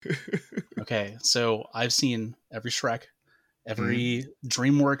Okay, so I've seen every Shrek, every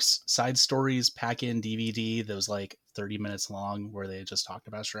DreamWorks side stories pack-in DVD that was like 30 minutes long where they just talked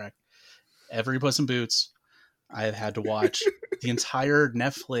about Shrek. Every Puss in Boots. I've had to watch the entire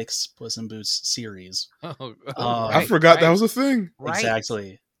Netflix Puss in Boots series. I forgot that was a thing. Right.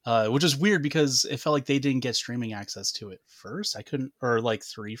 Exactly. Which is weird because it felt like they didn't get streaming access to it first. I couldn't, or like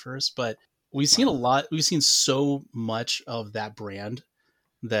 3 first, but we've seen a lot. We've seen so much of that brand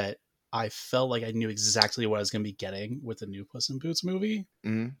that I felt like I knew exactly what I was going to be getting with the new Puss in Boots movie.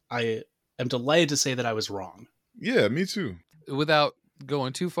 I am delighted to say that I was wrong. Yeah, me too. Without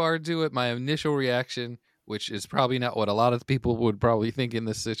going too far into it, my initial reaction, which is probably not what a lot of people would probably think in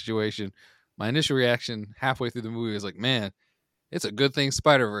this situation, my initial reaction halfway through the movie was like, man, it's a good thing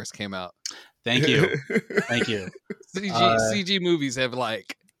Spider-Verse came out. Thank you. Thank you. CG movies have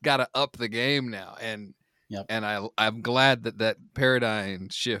like got to up the game now. And I'm glad that paradigm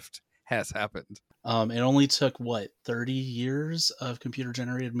shift has happened. It only took 30 years of computer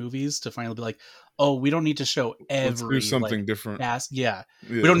generated movies to finally be like, oh, we don't need to show Let's do something different.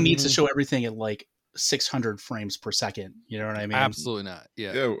 We don't need to show everything at like 600 frames per second. You know what I mean? Absolutely not.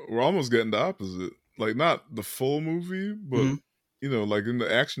 Yeah, we're almost getting the opposite. Like not the full movie, but you know, like in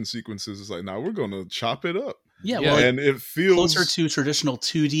the action sequences, it's like, now we're going to chop it up. Yeah, well, and it feels closer to traditional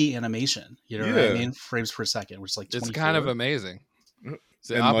 2D animation. You know what I mean? Frames per second, which is like 24. It's kind of amazing. It's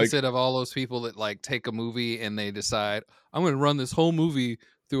the opposite of all those people that like take a movie and they decide, I'm going to run this whole movie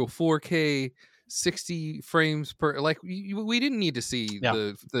through a 4K 60 frames per. Like we didn't need to see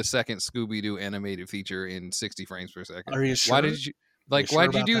the second Scooby-Doo animated feature in 60 frames per second. Are you sure? Why did you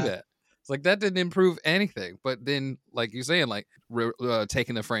why'd you do that? It's like that didn't improve anything. But then, like you're saying, like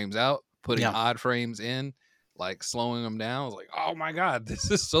taking the frames out, putting odd frames in, like slowing them down. I was like, oh my god,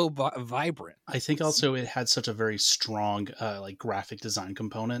 this is so vibrant. I think also it had such a very strong like graphic design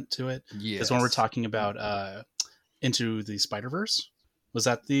component to it. Yeah, because when we're talking about Into the Spider-Verse, was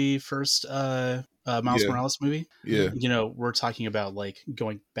that the first Miles Morales movie? Yeah, you know, we're talking about like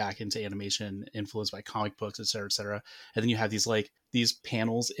going back into animation influenced by comic books, et cetera, and then you have these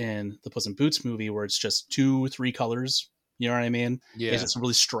panels in the Puss in Boots movie where it's just 2-3 colors. You know what I mean? Yeah, it's just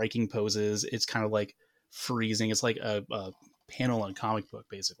really striking poses. It's kind of like freezing. It's like a panel on a comic book,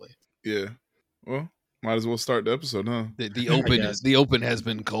 basically. Yeah. Well, might as well start the episode, huh? The open has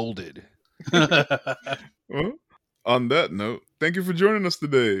been colded. Well, on that note, thank you for joining us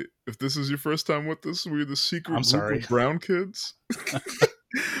today. If this is your first time with us, we're the secret group of brown kids.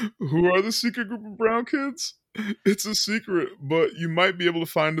 Who are the secret group of brown kids? It's a secret, but you might be able to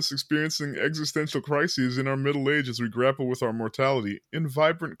find us experiencing existential crises in our middle age as we grapple with our mortality in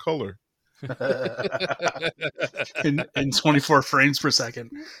vibrant color. in 24 frames per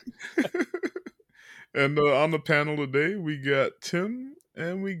second. And on the panel today, we got Tim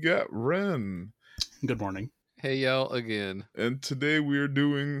and we got Ren. Good morning. Hey, y'all, again. And today we are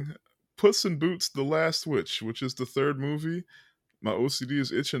doing Puss in Boots: The Last Witch, which is the third movie. My OCD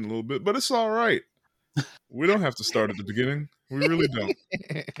is itching a little bit, but it's all right. We don't have to start at the beginning. We really don't.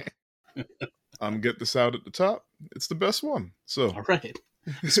 I'm get this out at the top. It's the best one. So, all right.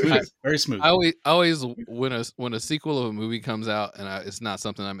 Smooth. Very smooth. I always when a sequel of a movie comes out and it's not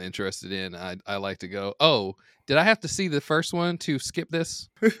something I'm interested in, I like to go, oh, did I have to see the first one to skip this?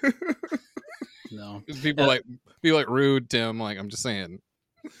 No. People like rude, Tim. Like, I'm just saying.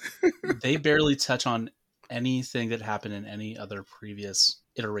 They barely touch on anything that happened in any other previous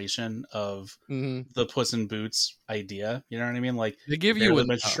iteration of the Puss in Boots idea. You know what I mean? Like, they give you a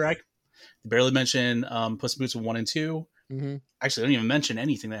Shrek. They barely mention Puss in Boots 1 and 2. Actually, they don't even mention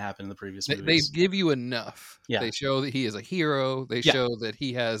anything that happened in the previous movies. They give you enough. Yeah. They show that he is a hero. They show that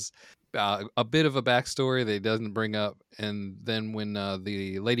he has a bit of a backstory that he doesn't bring up. And then when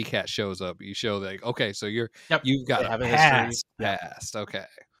the lady cat shows up, you show that, okay, so you've got a past. Okay.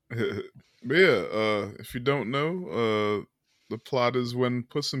 But yeah, if you don't know, the plot is when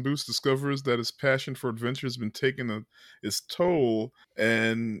Puss in Boots discovers that his passion for adventure has been taking its toll,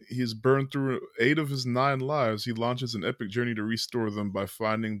 and he's burned through 8 of his 9 lives. He launches an epic journey to restore them by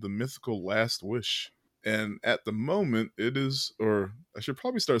finding the mythical Last Wish. And at the moment, it is, or I should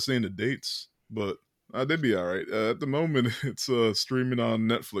probably start saying the dates, but they'd be all right. At the moment, it's streaming on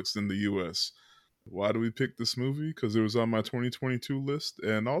Netflix in the US. Why do we pick this movie? Because it was on my 2022 list,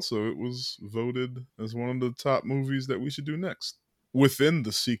 and also it was voted as one of the top movies that we should do next. Within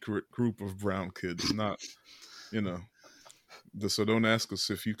the secret group of brown kids, not, so don't ask us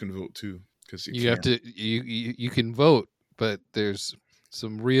if you can vote too, because you have to. You can vote, but there's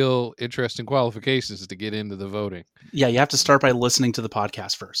some real interesting qualifications to get into the voting. Yeah, you have to start by listening to the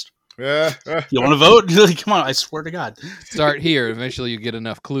podcast first. Yeah. You want to vote? Like, come on, I swear to God. Start here. Eventually, you get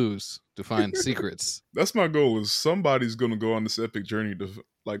enough clues to find secrets. That's my goal. Is somebody's going to go on this epic journey to,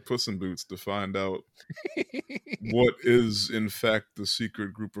 like Puss in Boots, to find out what is in fact the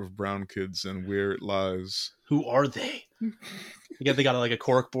secret group of brown kids and where it lies. Who are they? Again, they got like a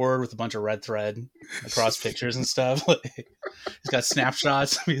cork board with a bunch of red thread across pictures and stuff. Like, he's got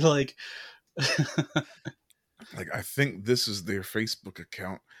snapshots. Be like, like, I think this is their Facebook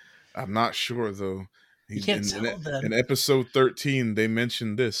account. I'm not sure though. You can't tell them. In episode 13, they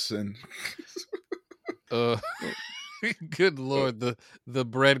mentioned this, and good Lord, the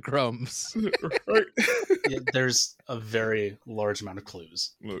breadcrumbs. Right. Yeah, there's a very large amount of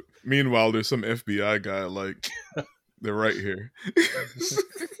clues. Look, meanwhile, there's some FBI guy like they're right here.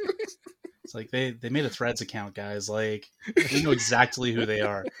 It's like they made a Threads account, guys. Like, we know exactly who they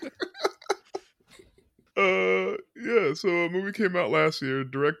are. Yeah, so a movie came out last year,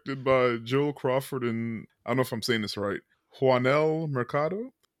 directed by Joel Crawford and, I don't know if I'm saying this right, Juanel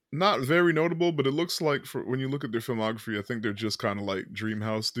Mercado. Not very notable, but it looks like, for when you look at their filmography, I think they're just kind of like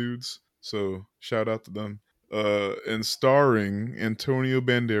Dreamhouse dudes. So shout out to them. And starring Antonio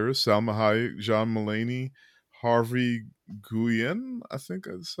Banderas, Salma Hayek, John Mulaney, Harvey Guillen, I think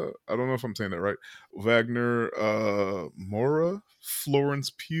I don't know if I'm saying that right. Wagner Moura,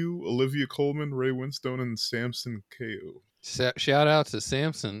 Florence Pugh, Olivia Colman, Ray Winstone, and Samson Kao. Shout out to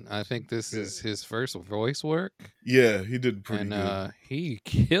Samson. I think this is his first voice work. Yeah, he did pretty good. And he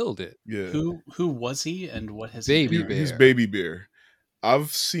killed it. Yeah. Who was he and what has Baby he been? Bear. He's Baby Bear.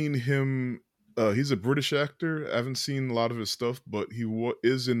 I've seen him. He's a British actor. I haven't seen a lot of his stuff, but he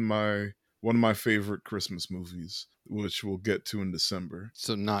is in one of my favorite Christmas movies, which we'll get to in December.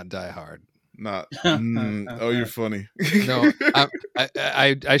 So not Die Hard. Not. Oh, you're funny. No,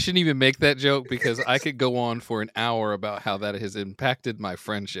 I shouldn't even make that joke because I could go on for an hour about how that has impacted my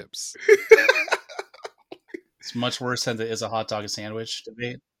friendships. It's much worse than the is a hot dog a sandwich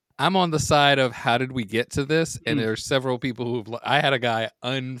debate. I'm on the side of how did we get to this, and there are several people who've. I had a guy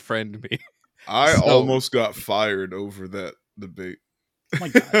unfriend me. I almost got fired over that debate. Oh my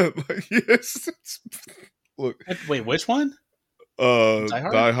God. Like, yes. Look. Wait, which one?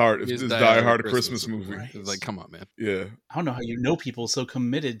 Die Hard. It's Die Hard a Christmas movie. Right. It's like, come on, man. Yeah. I don't know how you know people so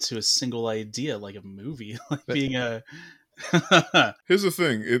committed to a single idea like a movie, like being a. Here's the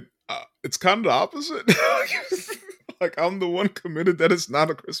thing. It's kind of the opposite. Like, I'm the one committed that it's not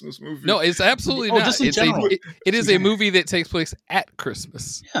a Christmas movie. No, it's absolutely not. Just in general. It is a movie that takes place at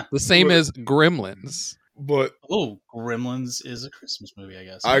Christmas. Yeah. The same as Gremlins. But Gremlins is a Christmas movie, I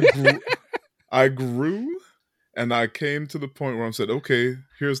guess. I grew, and I came to the point where I said, okay,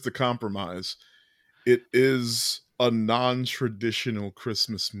 here's the compromise. It is a non-traditional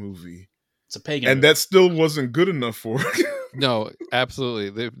Christmas movie. It's a pagan and movie. That still wasn't good enough for it. No,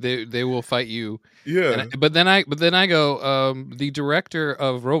 absolutely. They will fight you. Yeah. But then I go, the director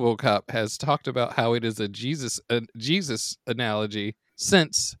of RoboCop has talked about how it is a Jesus analogy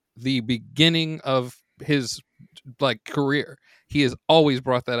since the beginning of his career. He has always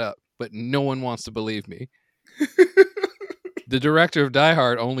brought that up, but no one wants to believe me. The director of Die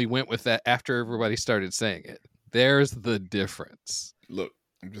Hard only went with that after everybody started saying it. There's the difference. Look,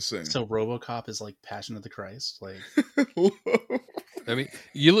 I'm just saying. So RoboCop is like Passion of the Christ, like. I mean,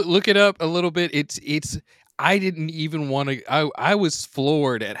 you look it up a little bit. It's. I didn't even want to. I was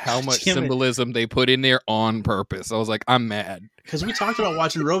floored at how much symbolism they put in there on purpose. I was like, I'm mad Because we talked about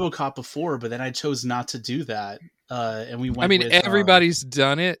watching RoboCop before, but then I chose not to do that. And we went. I mean, with, everybody's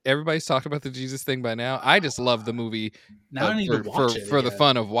done it. Everybody's talked about the Jesus thing by now. I just love the movie. Now I need to watch it for the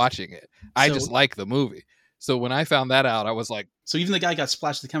fun of watching it. I just like the movie. So when I found that out, I was like... So even the guy got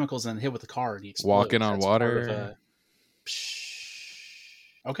splashed with the chemicals and hit with the car and he exploded. Walking on water.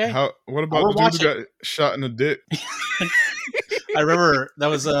 Okay. What about the dude who got shot in the dick? I remember that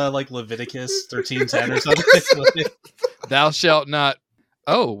was like Leviticus 13:10 or something. Thou shalt not...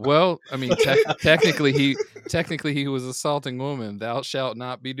 Oh, well, I mean, technically he was assaulting women. Thou shalt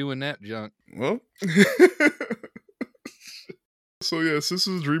not be doing that junk. Well... So yes, this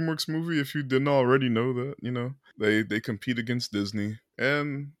is a DreamWorks movie. If you didn't already know that, they compete against Disney,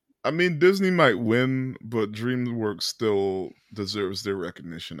 and I mean Disney might win, but DreamWorks still deserves their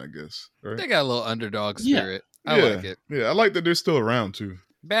recognition, I guess. Right? They got a little underdog spirit. Yeah. I like it. Yeah, I like that they're still around too.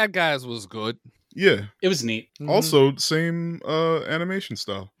 Bad Guys was good. Yeah, it was neat. Also, same animation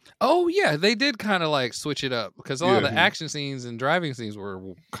style. Oh yeah, they did kind of like switch it up because a lot of the action scenes and driving scenes were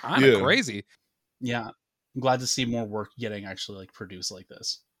kind of crazy. Yeah. I'm glad to see more work getting actually like produced like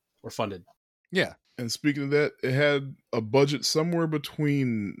this or funded. Yeah. And speaking of that, it had a budget somewhere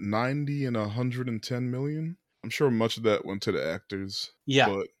between 90 and 110 million. I'm sure much of that went to the actors. Yeah.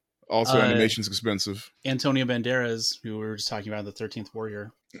 But Also, animation's expensive. Antonio Banderas, who we were just talking about, the 13th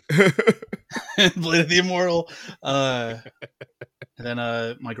Warrior, Blade of the Immortal. And then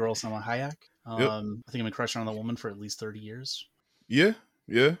my girl Salma Hayek. I think I've been crushing on that woman for at least 30 years. Yeah,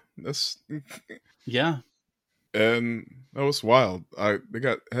 that's yeah. And that was wild. They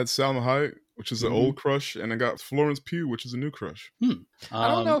had Salma Hayek, which is an old crush, and I got Florence Pugh, which is a new crush. I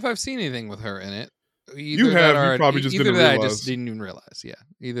don't know if I've seen anything with her in it. You probably just didn't realize. I just didn't even realize. Yeah,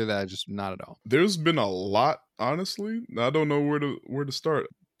 either that, just not at all. There's been a lot, honestly. I don't know where to start.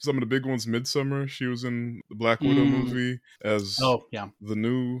 Some of the big ones: Midsummer. She was in the Black Widow movie as the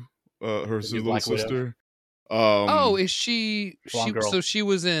new her little sister. Is she? So she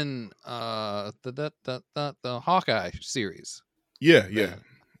was in the Hawkeye series. Yeah.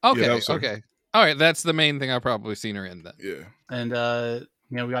 Okay. All right, that's the main thing I've probably seen her in then. Yeah, and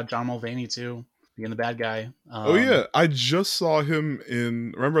we got John Mulvaney too, being the bad guy. I just saw him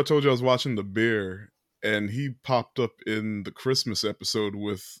in. Remember, I told you I was watching The Bear, and he popped up in the Christmas episode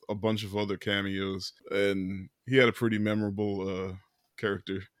with a bunch of other cameos, and he had a pretty memorable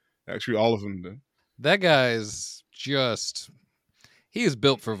character. Actually, all of them did. That guy's just. He is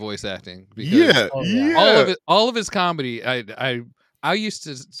built for voice acting. Because all of his comedy. I used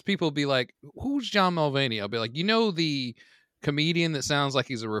to, people be like, who's John Mulvaney? I'll be like, the comedian that sounds like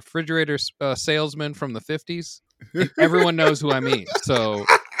he's a refrigerator salesman from the 50s? Everyone knows who I mean. So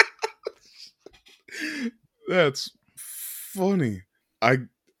that's funny. But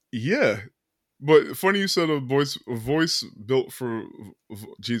funny you said a voice built for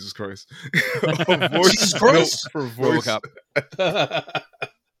Jesus Christ. A voice Jesus Christ built for voice.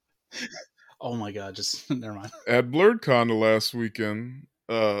 Oh my God! Just never mind. At BlurredCon the last weekend,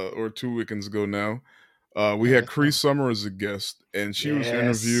 or 2 weekends ago now, we had Cree Summer as a guest, and she was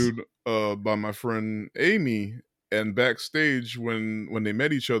interviewed by my friend Amy. And backstage, when they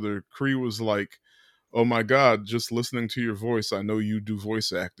met each other, Cree was like, "Oh my God, just listening to your voice, I know you do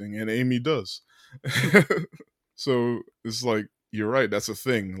voice acting," and Amy does. So it's like, you're right, that's a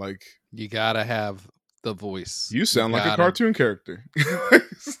thing. Like, you gotta have the voice. You sound like a cartoon character.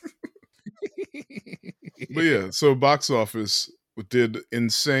 But yeah, so box office did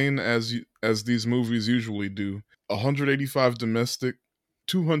insane as these movies usually do. 185 domestic,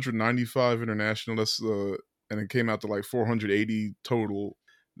 295 international. That's and it came out to like 480 total.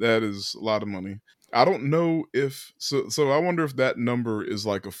 That is a lot of money. I don't know if so. I wonder if that number is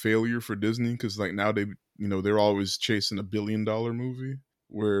like a failure for Disney, because like now they're always chasing $1 billion movie,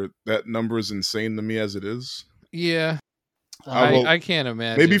 where that number is insane to me as it is. Yeah. I can't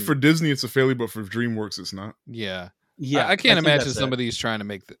imagine. Maybe for Disney it's a failure, but for DreamWorks it's not. Yeah. I can't imagine some of these trying to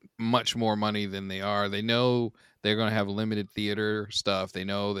make much more money than they are. They know they're going to have limited theater stuff. They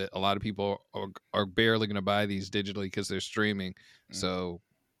know that a lot of people are barely going to buy these digitally because they're streaming. So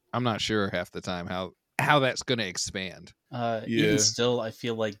I'm not sure half the time how that's going to expand. Even still, I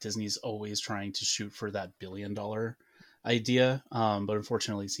feel like Disney's always trying to shoot for that $1 billion idea, but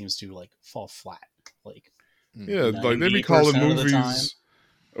unfortunately it seems to like fall flat. Like, like they be calling movies,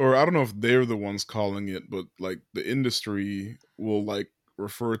 or I don't know if they're the ones calling it, but like the industry will like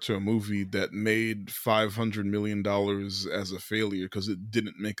refer to a movie that made $500 million as a failure because it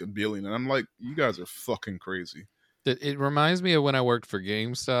didn't make $1 billion, and I'm like, you guys are fucking crazy. It reminds me of when I worked for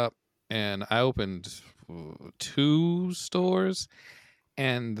GameStop, and I opened 2 stores,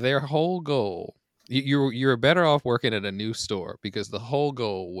 and their whole goal, you're better off working at a new store, because the whole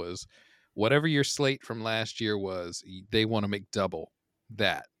goal was whatever your slate from last year was, they want to make double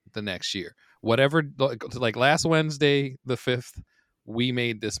that the next year. Whatever, like last Wednesday, the 5th, we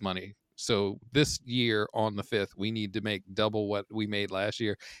made this money. So this year on the 5th, we need to make double what we made last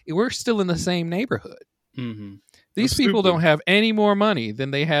year. We're still in the same neighborhood. Mm-hmm. These people don't have any more money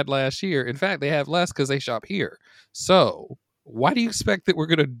than they had last year. In fact, they have less because they shop here. So why do you expect that we're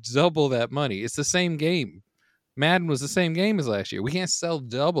going to double that money? It's the same game. Madden was the same game as last year. We can't sell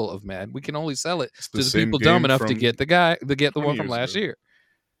double of Madden. We can only sell it to the people dumb enough to get the one from last year.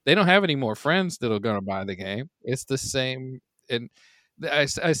 They don't have any more friends that are going to buy the game. It's the same. And I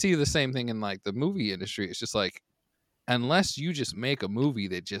see the same thing in like the movie industry. It's just like, unless you just make a movie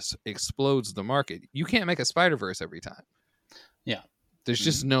that just explodes the market, you can't make a Spider-Verse every time. Yeah. There's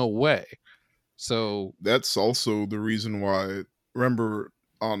just no way. So that's also the reason why, remember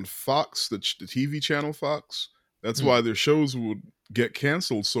on Fox, the TV channel Fox, that's why their shows would get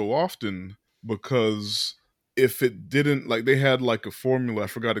canceled so often, because if it didn't, like, they had like a formula, I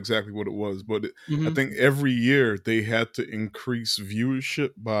forgot exactly what it was, but I think every year they had to increase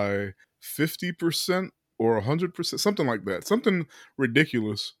viewership by 50% or 100%, something like that, something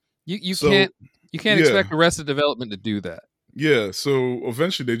ridiculous. You can't expect Arrested Development to do that. Yeah, so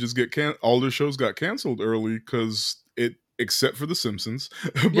eventually they just get all their shows got canceled early except for The Simpsons,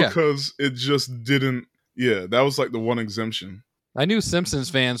 because it just didn't. Yeah, that was like the one exemption. I knew Simpsons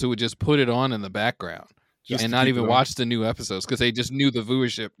fans who would just put it on in the background and not even watch the new episodes because they just knew the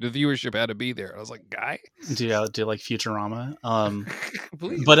viewership had to be there. I was like, guy, do like Futurama?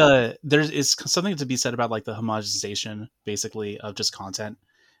 But there's something to be said about like the homogenization, basically, of just content.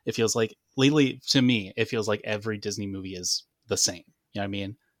 It feels like lately, to me, it feels like every Disney movie is the same. You know what I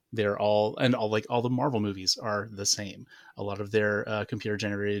mean? They're all the Marvel movies are the same. A lot of their computer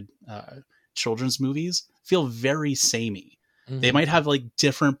generated children's movies feel very samey. Mm-hmm. They might have like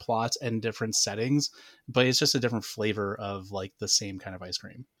different plots and different settings, but it's just a different flavor of like the same kind of ice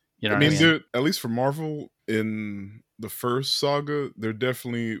cream. You know what I mean? At least for Marvel, in the first saga, there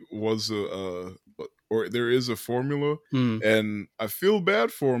definitely was there is a formula, and I feel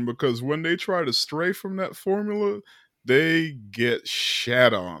bad for them because when they try to stray from that formula, they get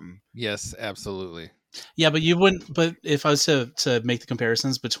shat on. Yes, absolutely. Yeah, but you wouldn't. But if I was to make the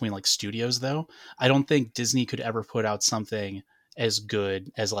comparisons between like studios, though, I don't think Disney could ever put out something as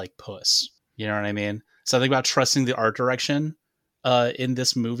good as like Puss. You know what I mean? Something about trusting the art direction in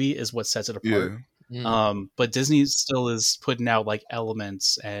this movie is what sets it apart. Yeah. But Disney still is putting out like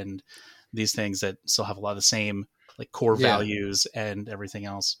elements and these things that still have a lot of the same like core values and everything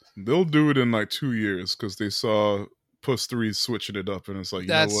else. They'll do it in like 2 years because they saw Puss 3 switching it up, and it's like,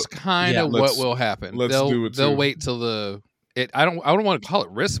 that's kind of what will happen. They'll wait till I don't want to call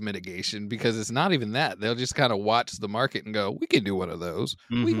it risk mitigation because it's not even that. They'll just kind of watch the market and go, we can do one of those.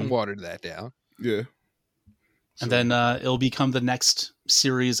 Mm-hmm. We can water that down. Yeah. And then it'll become the next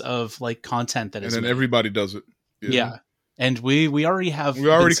series of like content that is. And then everybody does it. Yeah. And we already have. We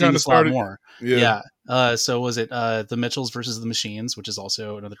already kind of started more. Yeah. So was it The Mitchells versus the Machines, which is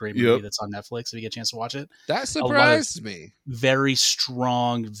also another great movie that's on Netflix if you get a chance to watch it. That surprised me. Very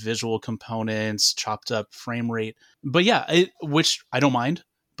strong visual components, chopped up frame rate. But yeah, which I don't mind.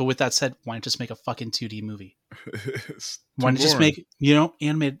 But with that said, why not just make a fucking 2D movie? Why not just make,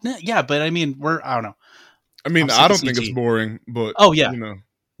 animated? Yeah, but I mean, I don't know. I mean, I don't think it's boring, but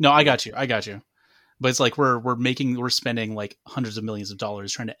No, I got you. But it's like we're spending like hundreds of millions of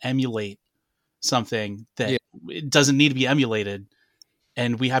dollars trying to emulate something that it doesn't need to be emulated.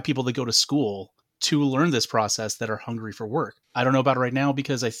 And we have people that go to school to learn this process that are hungry for work. I don't know about it right now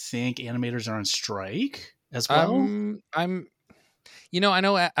because I think animators are on strike as well. I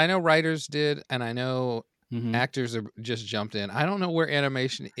know writers did, and I know actors are just jumped in. I don't know where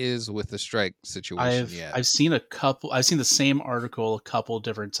animation is with the strike situation yet. I've seen the same article a couple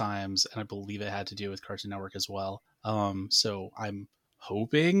different times, and I believe it had to do with Cartoon Network as well. So I'm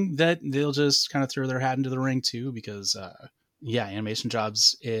hoping that they'll just kind of throw their hat into the ring too, because animation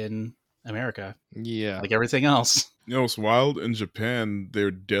jobs in America, like everything else. It's wild. In Japan, they're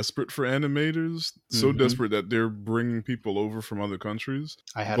desperate for animators, so desperate that they're bringing people over from other countries.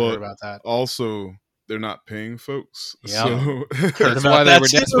 I had heard about that. Also, they're not paying folks. Yeah. So that's why they were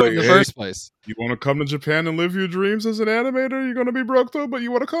desperate in the first place. You want to come to Japan and live your dreams as an animator? You're going to be broke though, but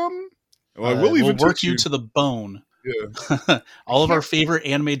you want to come? We'll work you to the bone. Yeah. All of our favorite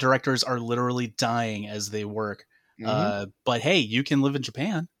anime directors are literally dying as they work. But hey, you can live in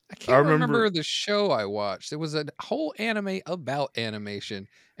Japan. I can't remember the show I watched. There was a whole anime about animation.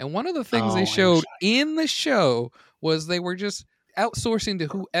 And one of the things they showed in the show was they were just outsourcing to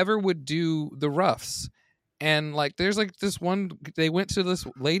whoever would do the roughs. And like there's like this one, they went to this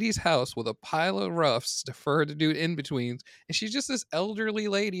lady's house with a pile of roughs for her to do in-betweens, and she's just this elderly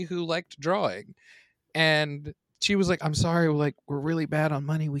lady who liked drawing. And she was like, I'm sorry, like we're really bad on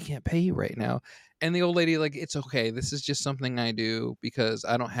money, we can't pay you right now. And the old lady, like, it's okay, this is just something I do because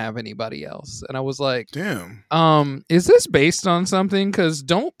I don't have anybody else. And I was like, damn, is this based on something? Because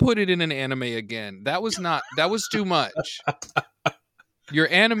don't put it in an anime again. That was too much. Your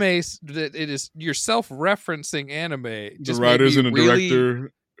anime, it is your self-referencing anime. The writers and the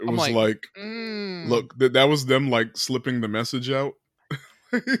director, it was like look, that was them like slipping the message out.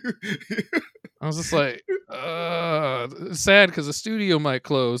 I was just like, sad because the studio might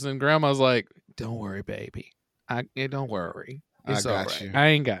close. And Grandma's like, don't worry, baby. Don't worry. It's all right. I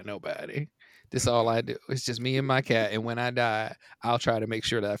ain't got nobody. This is all I do. It's just me and my cat. And when I die, I'll try to make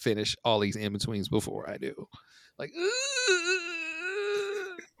sure that I finish all these in-betweens before I do. Like,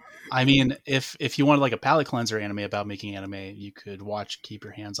 I mean, if you wanted like a palate cleanser anime about making anime, you could watch Keep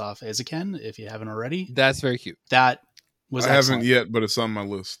Your Hands Off Eizouken if you haven't already. That's very cute. That was haven't yet, but it's on my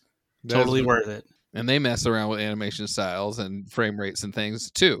list. Totally worth it. And they mess around with animation styles and frame rates and things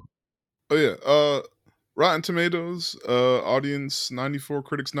too. Oh yeah. Rotten Tomatoes, audience 94,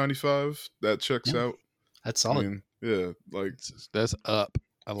 critics 95. That checks out. That's solid. I mean, Yeah, like that's up.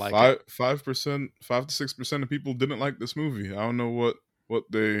 I like 5%, 5 to 6% of people didn't like this movie. I don't know what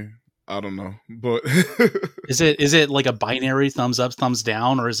they. I don't know, but is it like a binary thumbs up, thumbs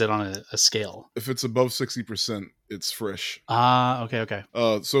down, or is it on a scale? if it's above 60%, it's fresh. Okay.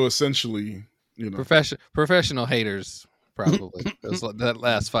 So essentially, professional haters probably. That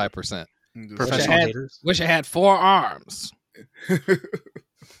last 5%. Professional haters. Wish I had 4 arms. I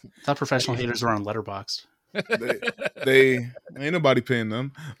thought professional haters were on Letterboxd. they ain't nobody paying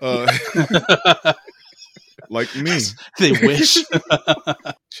them. Like me. They wish.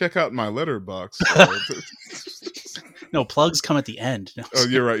 Check out my letterbox. No, plugs come at the end. No. Oh,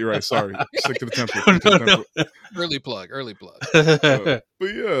 you're right. Sorry. Stick to the template. No. Early plug. But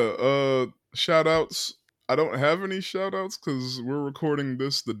yeah, shout outs. I don't have any shout outs because we're recording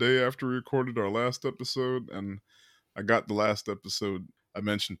this the day after we recorded our last episode, and I got the last episode. I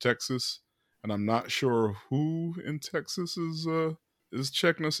mentioned Texas, and I'm not sure who in Texas is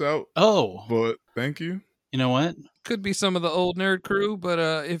checking us out. Oh, but thank you. You know what? Could be some of the old nerd crew, but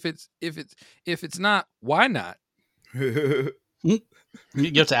if it's not, why not? You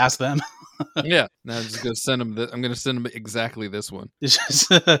have to ask them. Yeah. Now I'm just gonna send them. I'm gonna send them exactly this one. It's just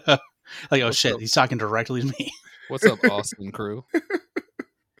like, oh What's shit, up? he's talking directly to me. What's up, Austin crew?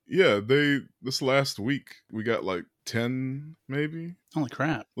 Yeah, this last week we got like 10 maybe. Holy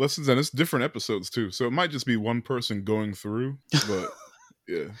crap. Lessons, and it's different episodes too. So it might just be one person going through, but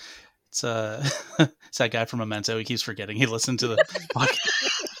yeah. It's it's that guy from Memento. He keeps forgetting he listened to the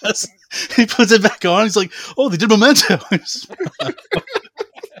podcast. He puts it back on. He's like, "Oh, they did Memento."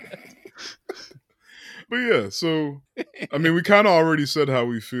 But yeah, so I mean, we kind of already said how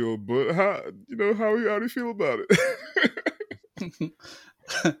we feel, but how do you feel about it?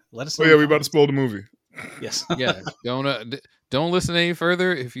 Let us know. Oh yeah, we about to spoil the movie. Yes. Yeah. Don't listen any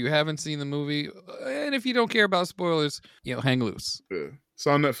further if you haven't seen the movie, and if you don't care about spoilers, hang loose. Yeah, it's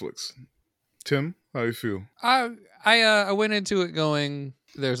on Netflix. Tim, how you feel? I went into it going,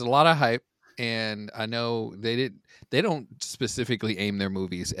 there's a lot of hype, and I know they don't specifically aim their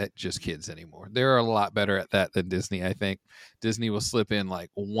movies at just kids anymore. They're a lot better at that than Disney. I think Disney will slip in like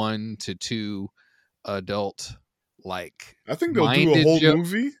 1 to 2 adult, like, I think they'll do a whole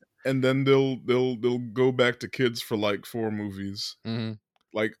movie and then they'll go back to kids for like 4 movies. Mm-hmm.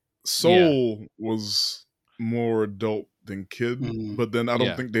 Like Soul was more adult than kid, but then I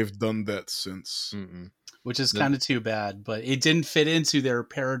don't think they've done that since. Which is kind of too bad, but it didn't fit into their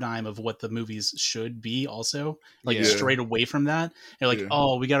paradigm of what the movies should be. Also, like straight away from that, they're like,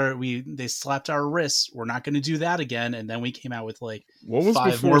 "Oh, they slapped our wrists. We're not going to do that again." And then we came out with like what was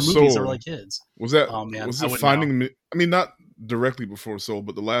 5 before more Soul? movies that were like kids. Was that? Oh man, was it Finding? I mean, not directly before Soul,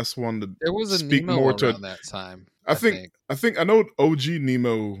 but the last one to there was a speak Nemo more around to that time. I think I know OG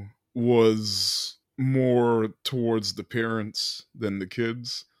Nemo was more towards the parents than the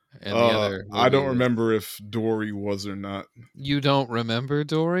kids. And the other I don't remember if Dory was or not. You don't remember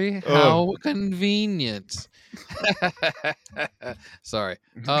Dory? How convenient. Sorry.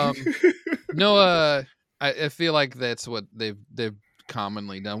 No, I feel like that's what they've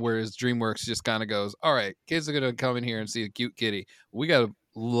commonly done. Whereas DreamWorks just kind of goes, all right, kids are gonna come in here and see a cute kitty. We got to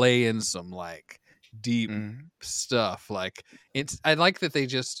lay in some like deep stuff. Like I like that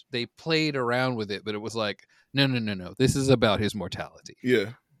they played around with it, but it was like, no. This is about his mortality. Yeah.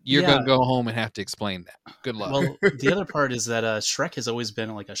 You're going to go home and have to explain that. Good luck. Well, the other part is that Shrek has always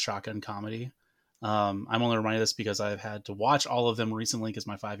been like a shotgun comedy. I'm only reminded of this because I've had to watch all of them recently because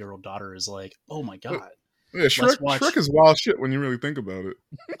my 5-year-old daughter is like, oh my God. Yeah, Shrek is wild shit when you really think about it.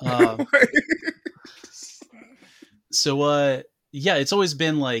 So, it's always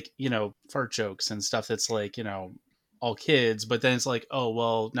been like, fart jokes and stuff that's like, all kids. But then it's like, oh,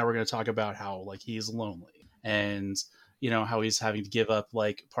 well, now we're going to talk about how like he's lonely and how he's having to give up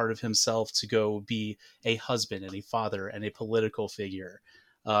like part of himself to go be a husband and a father and a political figure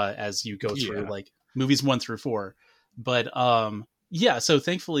as you go through like movies 1 through 4. But so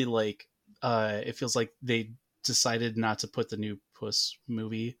thankfully like it feels like they decided not to put the new Puss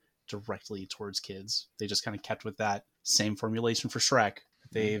movie directly towards kids. They just kind of kept with that same formulation for Shrek.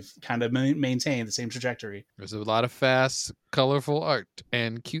 They've kind of maintained the same trajectory. There's a lot of fast, colorful art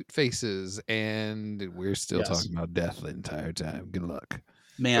and cute faces, and we're still talking about death the entire time. Good luck.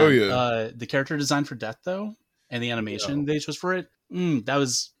 Man, the character design for Death, though, and the animation they chose for it, that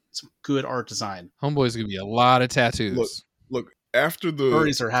was some good art design. Homeboy's going to be a lot of tattoos. Look, after the...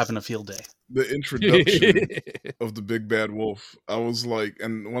 Furries are having a field day. The introduction of the big bad wolf, I was like,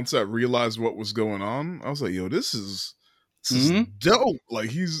 and once I realized what was going on, I was like, yo, this is dope. Like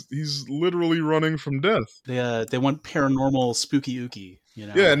he's literally running from death. They went paranormal spooky ooky. You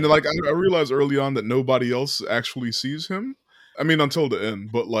know? Yeah, and like I realized early on that nobody else actually sees him. I mean, until the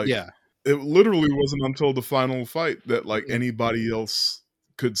end, but like, it literally wasn't until the final fight that like anybody else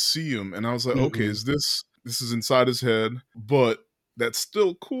could see him, and I was like, okay, is this is inside his head? But that's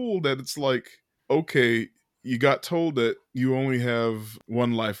still cool that it's like, okay, you got told that you only have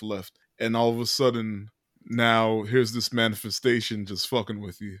one life left, and all of a sudden now here's this manifestation just fucking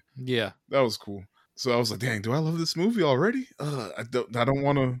with you. Yeah, that was cool. So I was like, dang, do I love this movie already? I don't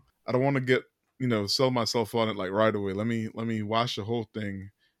want to get, sell myself on it like right away. Let me watch the whole thing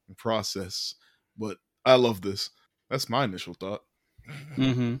and process. But I love this. That's my initial thought.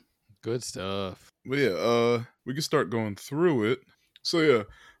 Mm-hmm. Good stuff. But yeah, we can start going through it. So yeah,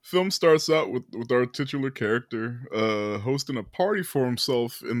 film starts out with our titular character hosting a party for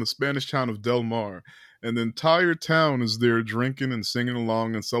himself in the Spanish town of Del Mar, and the entire town is there drinking and singing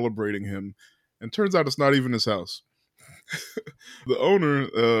along and celebrating him. And turns out it's not even his house. The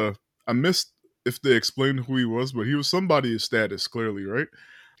owner, I missed if they explained who he was, but he was somebody of status, clearly, right?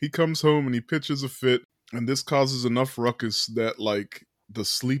 He comes home and he pitches a fit, and this causes enough ruckus that, like, the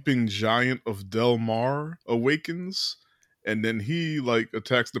sleeping giant of Del Mar awakens, and then he, like,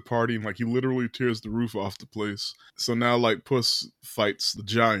 attacks the party, and, like, he literally tears the roof off the place. So now, like, Puss fights the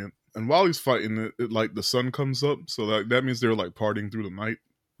giant, and while he's fighting it like, the sun comes up, so that means they're, like, partying through the night.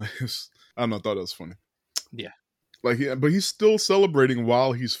 I don't know, I thought that was funny. Yeah. Like, but he's still celebrating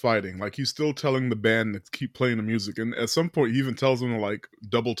while he's fighting. Like, he's still telling the band to keep playing the music. And at some point, he even tells them to, like,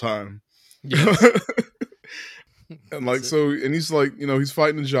 double time. Yes. And, like, so, and he's, like, he's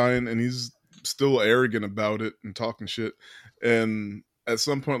fighting a giant, and he's still arrogant about it and talking shit. And at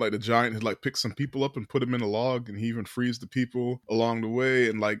some point, like, the giant had, like, picked some people up and put them in a log, and he even frees the people along the way.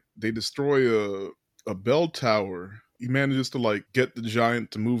 And, like, they destroy a bell tower. He manages to, like, get the giant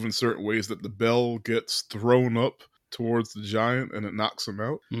to move in certain ways that the bell gets thrown up towards the giant and it knocks him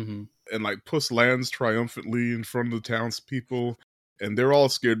out. Mm-hmm. And, like, Puss lands triumphantly in front of the townspeople, and they're all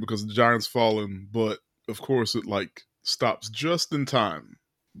scared because the giant's fallen, but of course it, like, stops just in time.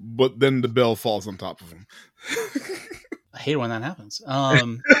 But then the bell falls on top of him. I hate when that happens.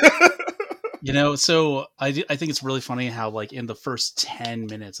 So I think it's really funny how, like, in the first 10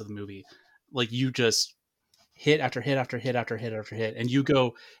 minutes of the movie, like, you just hit after hit after hit after hit after hit, and you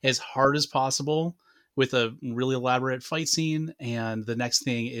go as hard as possible with a really elaborate fight scene, and the next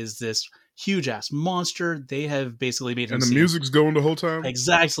thing is this huge ass monster. They have basically made him, and the music's going the whole time.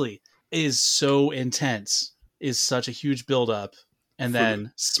 Exactly. It is so intense. It is such a huge build up, and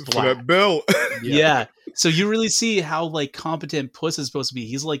then splat. For that bell. Yeah. So you really see how, like, competent Puss is supposed to be.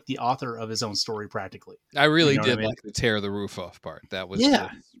 He's like the author of his own story practically. I really did like the tear the roof off part. That was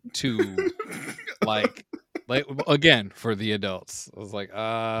just too like again for the adults. I was like,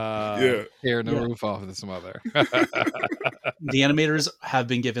 tearing the roof off this mother. The animators have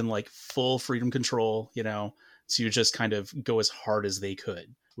been given, like, full freedom control, to just kind of go as hard as they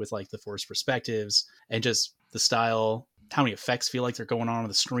could with, like, the forced perspectives and just the style, how many effects feel like they're going on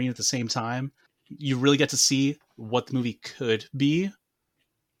the screen at the same time. You really get to see what the movie could be,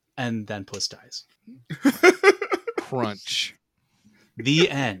 and then Puss dies. Crunch. The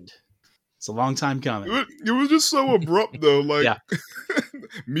end. It's a long time coming. It was just so abrupt, though. Like,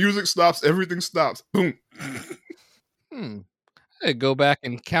 music stops, everything stops. Boom. I'd go back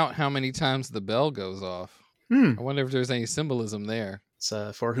and count how many times the bell goes off. I wonder if there's any symbolism there. It's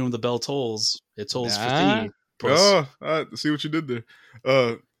for whom the bell tolls. It tolls for thee. Oh, I see what you did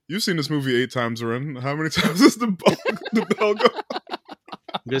there. You've seen this movie 8 times, Ren. How many times does the bell go?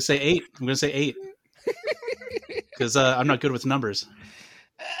 I'm gonna say 8. Because I'm not good with numbers.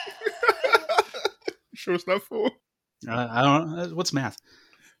 Sure it's not 4? I don't. What's math?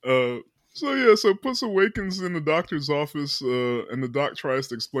 So Puss awakens in the doctor's office, and the doc tries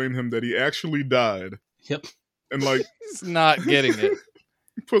to explain him that he actually died. Yep. And, like, he's not getting it.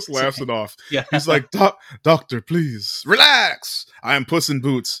 Puss laughs it off. Yeah. He's like, Doctor, please relax. I am Puss in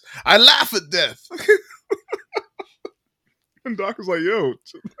Boots. I laugh at death. And Doc is like, yo,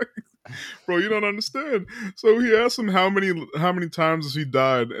 bro, you don't understand. So he asks him how many times has he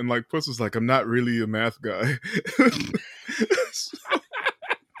died, and, like, Puss is like, I'm not really a math guy.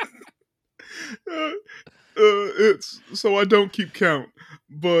 So I don't keep count.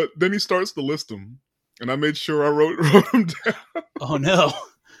 But then he starts to list them, and I made sure I wrote them down. Oh no.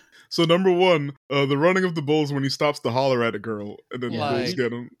 So number 1, the running of the bulls when he stops to holler at a girl, and then the bulls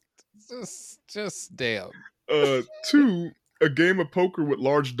get him. Just damn. 2, a game of poker with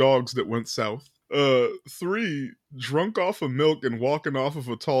large dogs that went south. 3, drunk off of milk and walking off of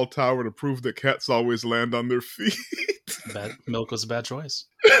a tall tower to prove that cats always land on their feet. Milk was a bad choice.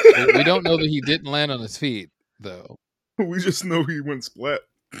 We don't know that he didn't land on his feet, though. We just know he went splat.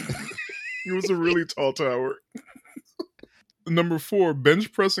 He was a really tall tower. Number 4,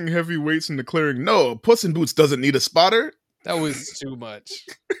 bench pressing heavy weights and declaring, "No, Puss in Boots doesn't need a spotter." That was too much.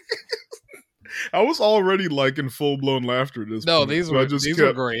 I was already like in full blown laughter at this point. These so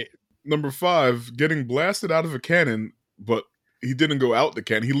were great. Number 5, getting blasted out of a cannon, but he didn't go out the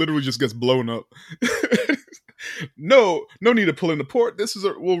cannon. He literally just gets blown up. No need to pull in the port.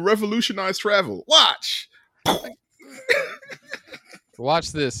 Will revolutionize travel. Watch.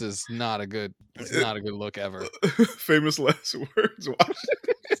 Watch this is not a good look ever. Famous last words. Watch.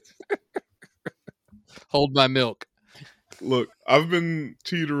 Hold my milk. Look, I've been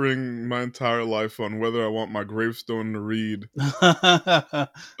teetering my entire life on whether I want my gravestone to read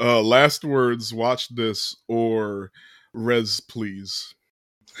last words, watch this, or res please.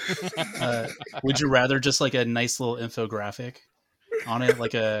 Would you rather just like a nice little infographic on it,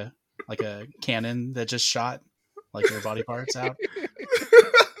 like a cannon that just shot like your body parts out?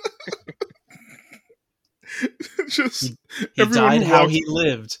 Just he died how he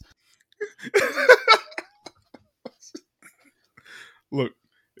lived. Look,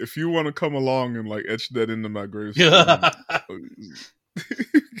 if you want to come along and like etch that into my gravestone,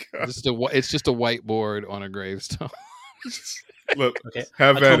 it's just a whiteboard on a gravestone. Look, okay.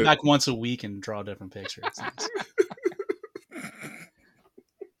 Have I at come it. back once a week and draw a different picture. Nice.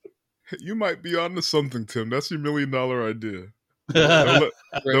 You might be onto something, Tim. That's your $1 million idea.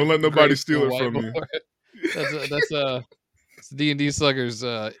 Don't let nobody steal it from you. That's D&D Sluggers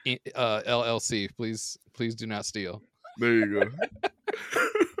LLC. Please do not steal. There you go.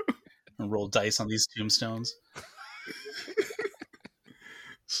 And roll dice on these tombstones.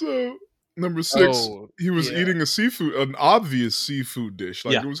 So, number 6, he was eating an obvious seafood dish.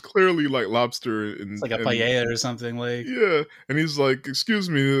 Like it was clearly like lobster and it's like a paella or something. Like and he's like, "Excuse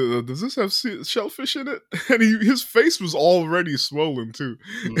me, does this have shellfish in it?" And his face was already swollen too.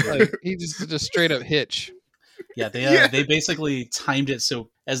 Like he just straight up hitch. Yeah, they basically timed it so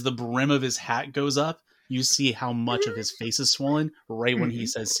as the brim of his hat goes up, you see how much of his face is swollen right when he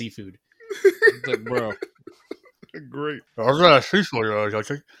says seafood. Like, bro, great.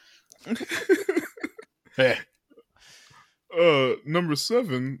 Hey. Number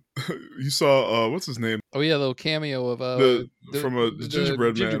 7, you saw what's his name? Oh yeah, little cameo of from a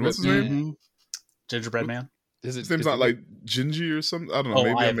gingerbread man. What's his name? Mm-hmm. Gingerbread man. His name's not like Gingy or something. I don't know.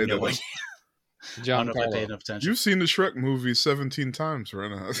 Maybe I made that up. John I don't know if I paid enough attention. You've seen the Shrek movie 17 times,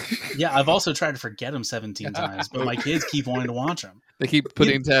 right now. Yeah, I've also tried to forget him 17 times, but my kids keep wanting to watch him. They keep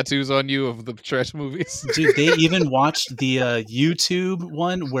putting tattoos on you of the trash movies. Dude, they even watched the YouTube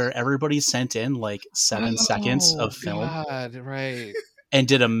one where everybody sent in like 7 seconds of film. God, right. And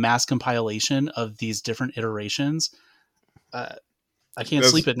did a mass compilation of these different iterations. I can't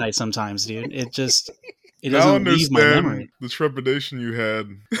sleep at night sometimes, dude. It doesn't leave my memory. The trepidation you had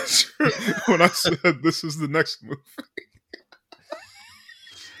when I said this is the next movie.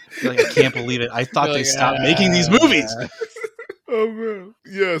 Like, I can't believe it. I thought they stopped making these movies. Oh man.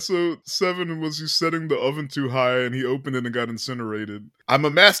 Yeah, so 7 was he setting the oven too high and he opened it and got incinerated. I'm a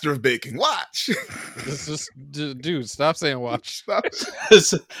master of baking. Watch. Dude, stop saying watch. Stop.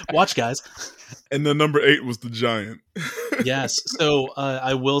 Watch, guys. And then number 8 was the giant. Yes. So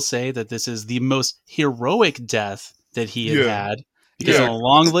I will say that this is the most heroic death that he had. Because on a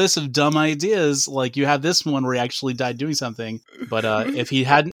long list of dumb ideas, like you have this one where he actually died doing something. But if he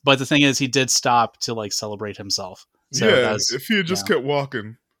hadn't, but the thing is, he did stop to like celebrate himself. So if he had just kept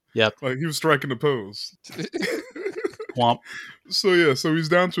walking. Yep. Like he was striking the pose. Womp. So he's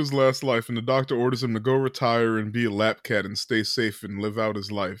down to his last life, and the doctor orders him to go retire and be a lap cat and stay safe and live out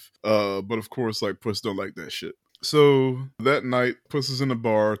his life. But of course, like Puss don't like that shit. So that night, Puss is in a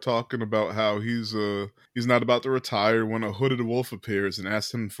bar talking about how he's not about to retire when a hooded wolf appears and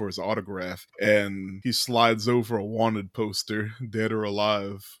asks him for his autograph, and he slides over a wanted poster, dead or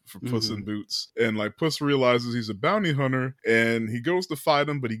alive, for Puss in Boots. And like Puss realizes he's a bounty hunter, and he goes to fight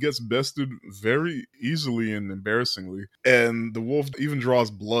him, but he gets bested very easily and embarrassingly. And the wolf even draws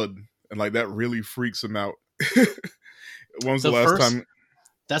blood, and like that really freaks him out. When was the last time?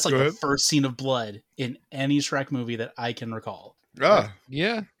 That's like the first scene of blood in any Shrek movie that I can recall. Ah,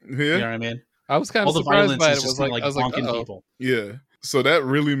 yeah. You know what I mean? I was kind of surprised by it. It was like bonking people. Yeah. So that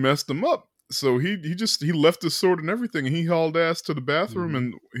really messed him up. So he left his sword and everything, and he hauled ass to the bathroom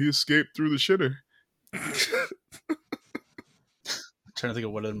and he escaped through the shitter. Trying to think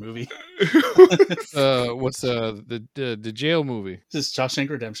of what other movie. What's the jail movie? Is this Shawshank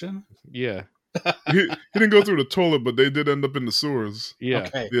Redemption? Yeah. He didn't go through the toilet, but they did end up in the sewers. Yeah.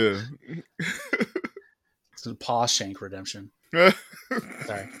 Okay. Yeah. It's Pawshank Redemption.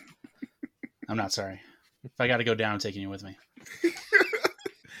 Sorry. I'm not sorry. If I got to go down, I'm taking you with me.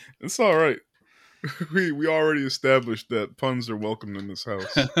 It's all right. We already established that puns are welcome in this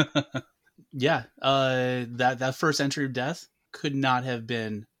house. Yeah, that first entry of death could not have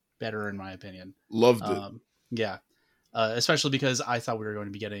been better, in my opinion. Loved it. Yeah, especially because I thought we were going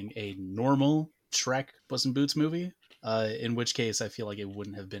to be getting a normal Shrek Puss in Boots movie, in which case I feel like it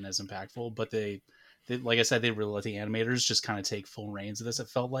wouldn't have been as impactful. But they like I said, they really let the animators just kind of take full reins of this. It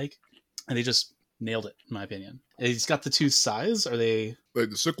felt like, and they just nailed it, in my opinion. He's got the two sides. Are they like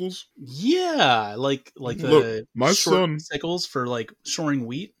the sickles? Yeah, like the Look, my short son sickles for like shoring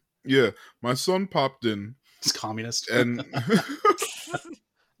wheat. Yeah, my son popped in. It's communist. And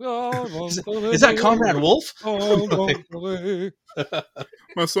is that Comrade Wolf?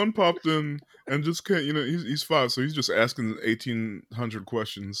 My son popped in and just can't. He's 5, so he's just asking 1,800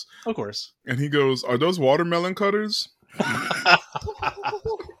 questions. Of course. And he goes, "Are those watermelon cutters?" I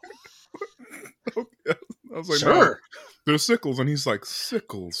was like, sure. "No, they're sickles." And he's like,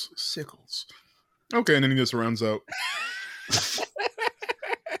 sickles. Okay, and then he just runs out.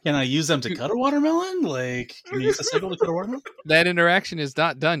 Can I use them to cut a watermelon? Like, can you use a sickle to cut a watermelon? That interaction is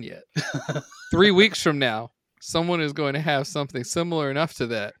not done yet. 3 weeks from now, someone is going to have something similar enough to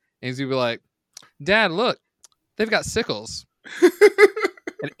that. And he's going to be like, "Dad, look, they've got sickles."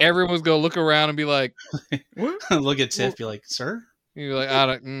 And everyone's going to look around and be like, "What?" Look at Tiff, be like, "Sir?" And you're like, I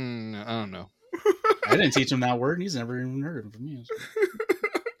don't know. I didn't teach him that word, and he's never even heard of it from me.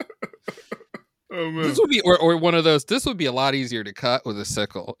 Oh, man. This would be, or one of those. This would be a lot easier to cut with a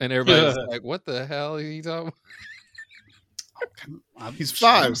sickle, and everybody's like, "What the hell are you talking about?" He's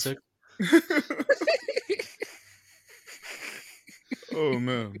 5. Oh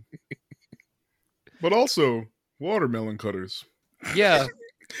man! But also watermelon cutters. Yeah,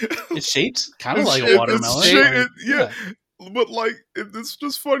 it's shaped kind of like a watermelon. Yeah. But like, it's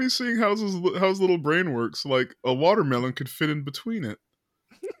just funny seeing how his little brain works. Like a watermelon could fit in between it.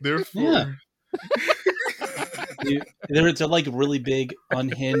 Therefore. They're like really big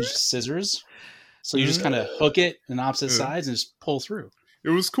unhinged scissors, so you just kind of hook it in opposite sides and just pull through.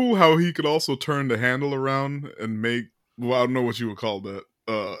 It was cool how he could also turn the handle around and make, well, I don't know what you would call that.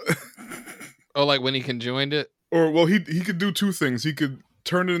 Oh, like when he conjoined it? Or, well, he could do 2 things. He could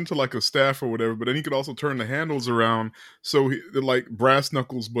turn it into like a staff or whatever, but then he could also turn the handles Oh, around so they're like brass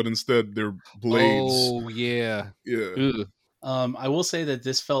knuckles, but instead they're blades. Oh, yeah. Yeah. I will say that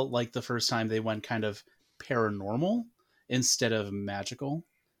this felt like the first time they went kind of paranormal instead of magical.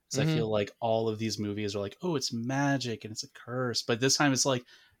 So I feel like all of these movies are like, oh, it's magic and it's a curse. But this time it's like,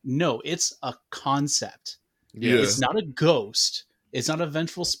 no, it's a concept. Yeah. It's not a ghost. It's not a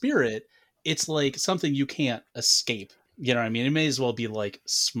vengeful spirit. It's like something you can't escape. You know what I mean? It may as well be like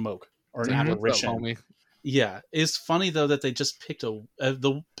smoke or an apparition. Yeah. It's funny though that they just picked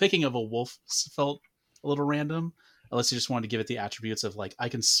the picking of a wolf felt a little random. Unless you just wanted to give it the attributes of like, I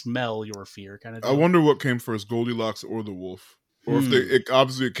can smell your fear kind of thing. I wonder what came first, Goldilocks or the wolf. Or if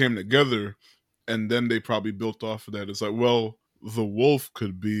it came together and then they probably built off of that. It's like, well, the wolf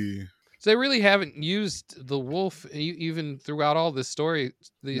could be. So they really haven't used the wolf even throughout all this story,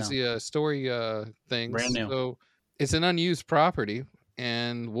 story things. Brand new. So it's an unused property,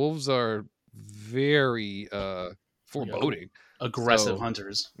 and wolves are very foreboding, aggressive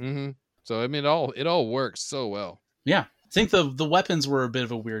hunters. Mm-hmm. So I mean, it all works so well. Yeah, I think the weapons were a bit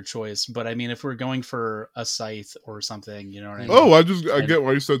of a weird choice, but I mean, if we're going for a scythe or something, you know what I mean? Oh, I get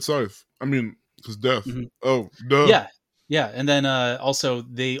why you said scythe. I mean, because death. Mm-hmm. Oh, duh. Yeah, and then also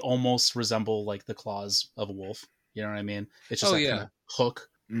they almost resemble like the claws of a wolf. You know what I mean? It's just kind of hook.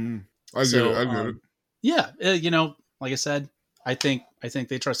 I get it. Yeah, like I said, I think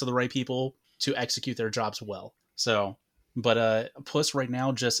they trusted the right people to execute their jobs well. So. But Puss right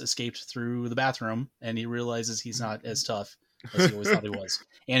now just escaped through the bathroom, and he realizes he's not as tough as he always thought he was.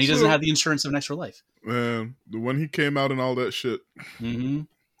 And he doesn't have the insurance of an extra life. Man, when he came out and all that shit, I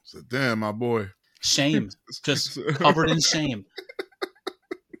said, damn, my boy. Shame. Just covered in shame.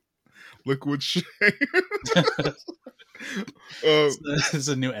 Liquid shame. It's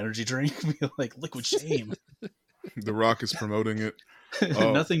a new energy drink. Like, liquid shame. The Rock is promoting it.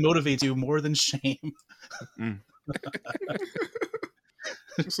 Nothing motivates you more than shame.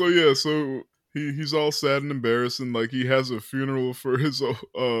 So he's all sad and embarrassed, and like he has a funeral for his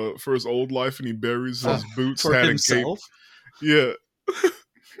old life, and he buries his boots, hat, and cape. Yeah.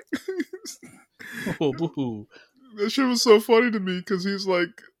 Oh, boo-hoo. That shit was so funny to me because he's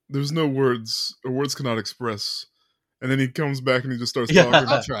like, "There's no words, or words cannot express," and then he comes back and he just starts talking.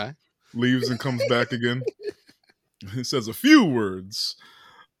 I'll try. Leaves and comes back again. He says a few words.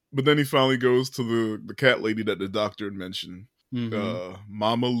 But then he finally goes to the cat lady that the doctor had mentioned,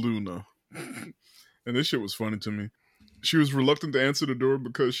 Mama Luna. And this shit was funny to me. She was reluctant to answer the door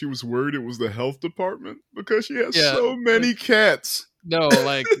because she was worried it was the health department because she has so many cats. No,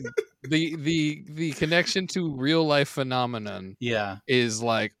 like the connection to real life phenomenon is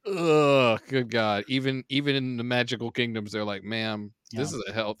like, ugh, good God. Even in the magical kingdoms, they're like, ma'am, this is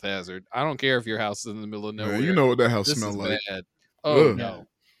a health hazard. I don't care if your house is in the middle of nowhere. Man, you know what that house smells like. Bad. Oh Ugh. no.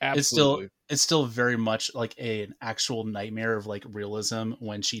 Absolutely. It's still very much like an actual nightmare of like realism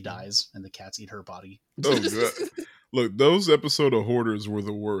when she dies and the cats eat her body. Oh God. Look, those episode of Hoarders were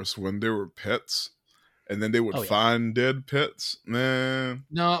the worst when there were pets and then they would find dead pets. Man.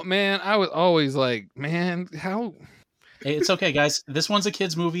 No, man, I was always like, man, how? Hey, it's okay, guys. This one's a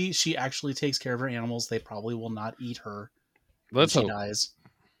kid's movie. She actually takes care of her animals. They probably will not eat her when she dies.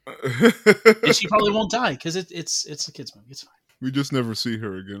 And she probably won't die because it's a kid's movie. It's fine. We just never see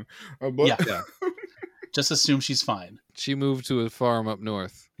her again. Yeah. Just assume she's fine. She moved to a farm up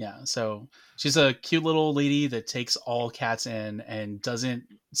north. Yeah, so she's a cute little lady that takes all cats in and doesn't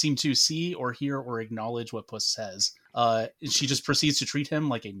seem to see or hear or acknowledge what Puss says. She just proceeds to treat him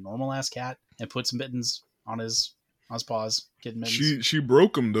like a normal ass cat and puts mittens on his paws. Kitten mittens. She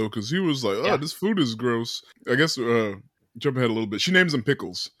broke him though because he was like, this food is gross. I guess jump ahead a little bit. She names him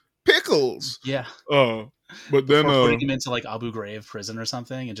Pickles. Pickles. Yeah. But then putting him into like Abu Ghraib prison or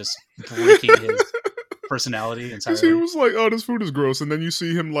something and just breaking his personality entirely. He was like, "Oh, this food is gross," and then you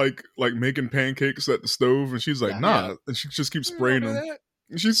see him like making pancakes at the stove, and she's like, "Nah," and she just keeps spraying him.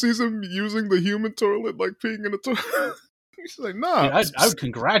 And she sees him using the human toilet, like peeing in the toilet. She's like, "Nah." Dude, I would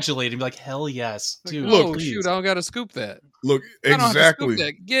congratulate him, like, "Hell yes, dude!" Like, oh shoot, I don't got to scoop that. Look, exactly. I don't have to scoop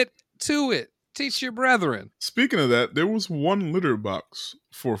that. Get to it. Teach your brethren. Speaking of that, there was one litter box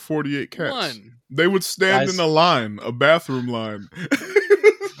for 48 cats. They would stand in a line, a bathroom line.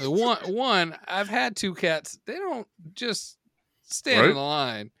 One, I've had 2 cats. They don't just stand in a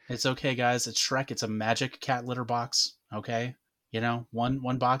line. It's okay, guys. It's Shrek. It's a magic cat litter box. Okay, you know, one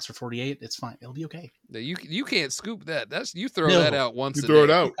box for 48. It's fine. It'll be okay. You can't scoop that. You throw that out once. You throw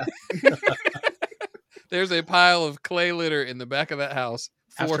it out. There's a pile of clay litter in the back of that house,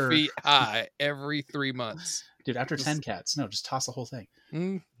 4 feet high, every 3 months. Dude, after 10 cats, no, just toss the whole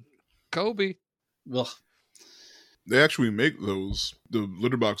thing. Kobe. Ugh. They actually make the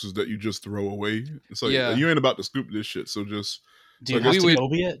litter boxes that you just throw away. It's like, you ain't about to scoop this shit, so just... Do you have to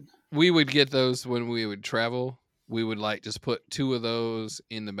Kobe it? We would get those when we would travel. We would like just put 2 of those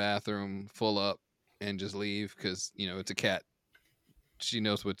in the bathroom, full up, and just leave because, you know, it's a cat. She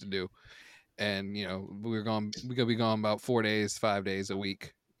knows what to do. And, you know, we're going to be gone about 4 days, 5 days a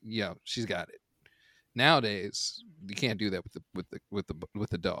week. Yeah, she's got it. Nowadays, you can't do that with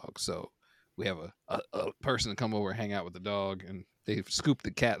the dog. So we have a person come over and hang out with the dog, and they scoop the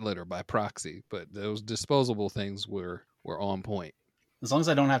cat litter by proxy. But those disposable things were on point. As long as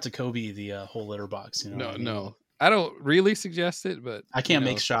I don't have to Kobe the whole litter box, you know. No, I don't really suggest it, but I can't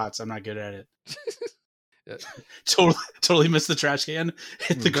make shots. I'm not good at it. Totally missed the trash can.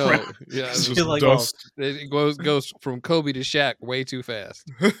 Hit the ground. Yeah, it's like dust. It goes from Kobe to Shaq way too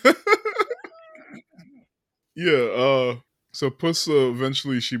fast. Yeah. So Puss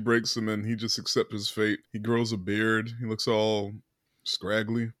eventually she breaks him, and he just accepts his fate. He grows a beard. He looks all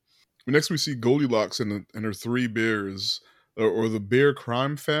scraggly. Next, we see Goldilocks and her 3 bears. Or the Bear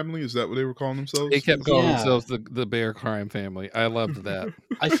Crime Family? Is that what they were calling themselves? They kept calling themselves the Bear Crime Family. I loved that.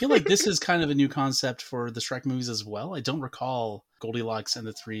 I feel like this is kind of a new concept for the Shrek movies as well. I don't recall Goldilocks and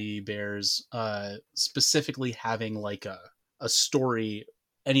the 3 Bears specifically having like a story,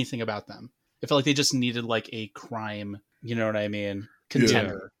 anything about them. I felt like they just needed like a crime, you know what I mean,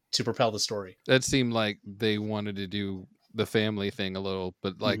 contender to propel the story. That seemed like they wanted to do the family thing a little,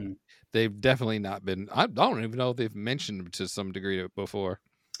 but like... Mm-hmm. They've definitely not been. I don't even know if they've mentioned to some degree before.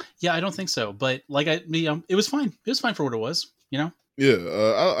 Yeah, I don't think so. But like, it was fine. It was fine for what it was. You know. Yeah,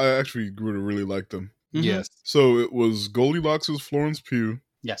 I actually grew to really like them. Mm-hmm. Yes. So it was Goldilocks is Florence Pugh.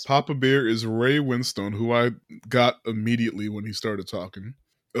 Yes. Papa Bear is Ray Winstone, who I got immediately when he started talking.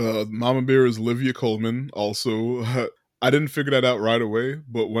 Mama Bear is Olivia Colman. Also, I didn't figure that out right away,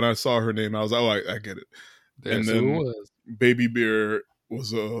 but when I saw her name, I was like, oh, I get it. And then who was. Baby Bear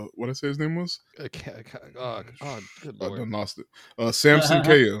was what I say his name was? Good Lord. I done lost it. Samson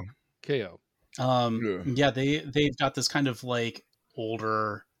Ko. They've got this kind of like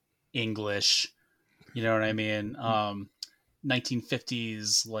older English, you know what I mean?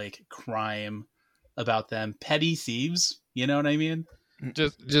 1950s like crime about them, petty thieves, you know what I mean?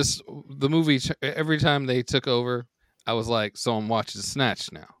 Just the movie. Every time they took over, I was like, so I'm watching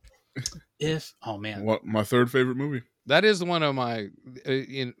Snatch now. What my 3rd favorite movie? That is one of my.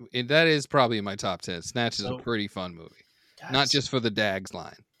 That is probably in my top 10. Snatch is a pretty fun movie, guys, not just for the Dags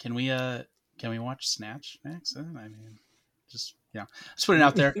line. Can we can we watch Snatch next? I mean, just put it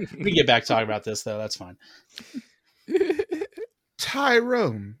out there. We can get back talking about this though. That's fine.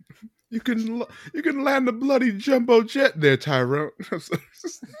 Tyrone, you can land a bloody jumbo jet there, Tyrone.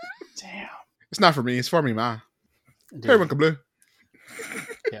 Damn. It's not for me. It's for me, ma. Dude. Hey, Uncle Blue.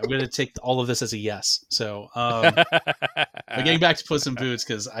 Yeah, I'm gonna take all of this as a yes. So, but getting back to Puss in Boots,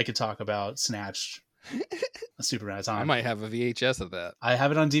 because I could talk about Snatch a super amount of time. I might have a VHS of that. I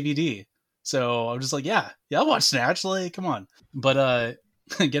have it on DVD, so I'm just like, yeah, I'll watch Snatch. Like, come on. But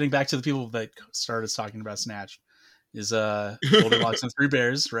getting back to the people that started us talking about Snatch is Goldilocks and Three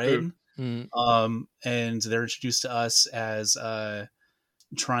Bears, right? Mm-hmm. And they're introduced to us as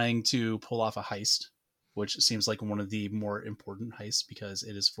trying to pull off a heist, which seems like one of the more important heists because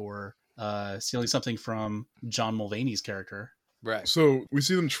it is for stealing something from John Mulvaney's character. Right. So we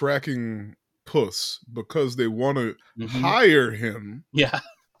see them tracking Puss because they want to hire him. Yeah.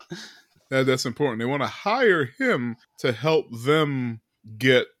 That's important. They want to hire him to help them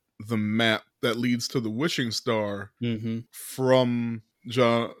get the map that leads to the wishing star from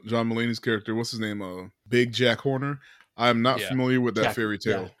John Mulaney's character. What's his name? Big Jack Horner. I'm not familiar with that fairy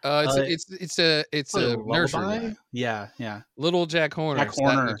tale. It's a nursery rhyme. Yeah. Little Jack Horner. Jack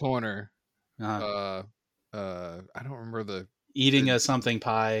Horner. In the corner. I don't remember the eating something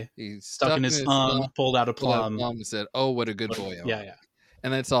pie. He stuck in his thumb, pulled out a plum, and said, "Oh, what a good boy!" Yeah.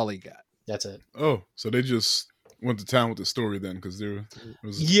 And that's all he got. That's it. Oh, so they just went to town with the story then, because there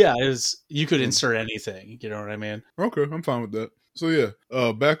was. Yeah, it was. You could insert anything. You know what I mean? Okay, I'm fine with that. So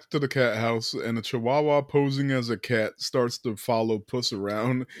yeah, back to the cat house, and the Chihuahua posing as a cat starts to follow Puss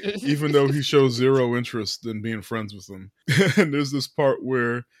around, even though he shows zero interest in being friends with him. And there's this part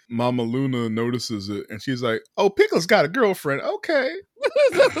where Mama Luna notices it, and she's like, "Oh, Pickle's got a girlfriend. Okay."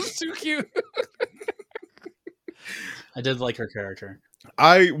 That was too cute. I did like her character.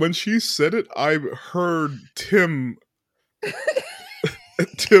 When she said it, I heard Tim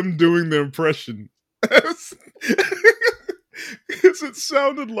doing the impression. Because it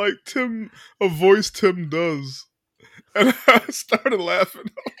sounded like a voice Tim does. And I started laughing.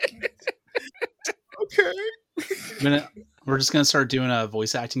 Okay. We're just going to start doing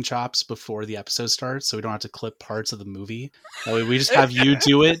voice acting chops before the episode starts, so we don't have to clip parts of the movie. That way we just have you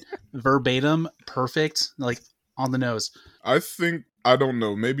do it verbatim, perfect, like on the nose. I don't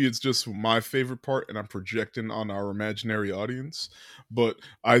know, maybe it's just my favorite part and I'm projecting on our imaginary audience, but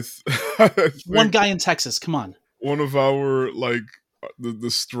I think one guy in Texas, come on. One of our, the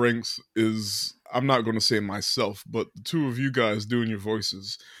strengths is, I'm not going to say myself, but the two of you guys doing your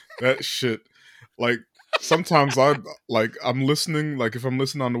voices, that shit, sometimes I'm listening, if I'm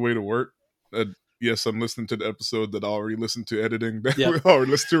listening on the way to work, yes, I'm listening to the episode that I already listened to editing, that we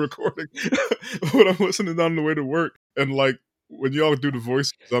already listened to recording, but I'm listening on the way to work, and when y'all do the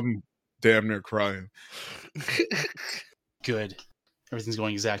voices, I'm damn near crying. Good. Everything's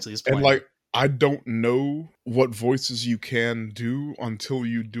going exactly as planned. And I don't know what voices you can do until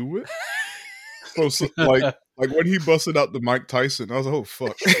you do it. So when he busted out the Mike Tyson, I was like, oh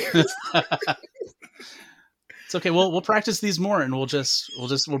fuck. It's okay. We'll practice these more, and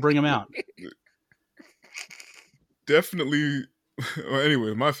we'll bring them out. Definitely. Well,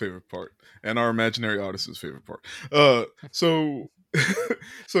 anyway, my favorite part, and our imaginary audience's favorite part. So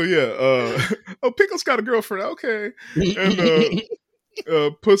yeah. Oh, Pickle's got a girlfriend. Okay, and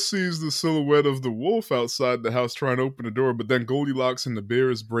Puss sees the silhouette of the wolf outside the house trying to open the door, but then Goldilocks and the bear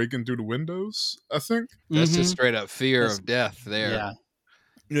is breaking through the windows, I think. That's just straight up fear of death there.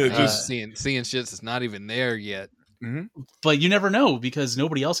 Yeah, just seeing shit that's not even there yet. Mm-hmm. But you never know, because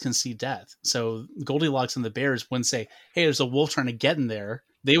nobody else can see death. So Goldilocks and the bears wouldn't say, hey, there's a wolf trying to get in there.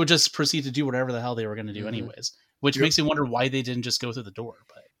 They would just proceed to do whatever the hell they were going to do anyways, which makes me wonder why they didn't just go through the door.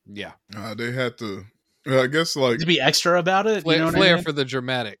 But yeah, they had to, I guess, to be extra about it. Flair, you know what I mean? For the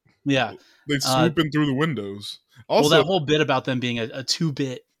dramatic. Yeah. They'd swoop in through the windows. Also, that whole bit about them being a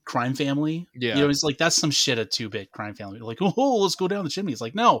 2-bit crime family. Yeah. It's like, that's some shit, a 2-bit crime family. Like, oh, let's go down the chimney. It's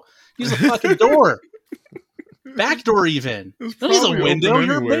like, no, use a fucking door. Back door even. Don't use a window.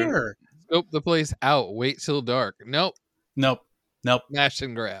 You're a bear. Scope the place out. Wait till dark. Nope. Smash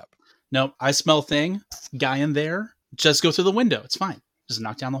and grab. Nope. I smell thing. Guy in there. Just go through the window. It's fine. Just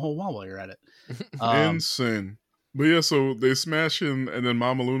knock down the whole wall while you're at it. Insane. But yeah, so they smash in, and then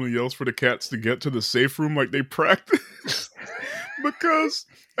Mama Luna yells for the cats to get to the safe room like they practice. Because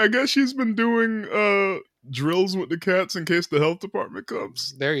I guess she's been doing drills with the cats in case the health department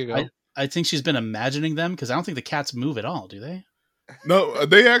comes. There you go. I think she's been imagining them, because I don't think the cats move at all, do they? No,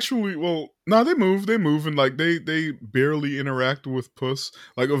 they actually. Well, no, they move, and like they barely interact with Puss.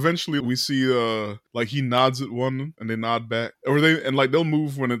 Like eventually, we see like he nods at one, and they nod back, or they'll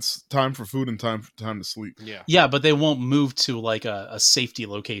move when it's time for food and time to sleep. Yeah, but they won't move to like a safety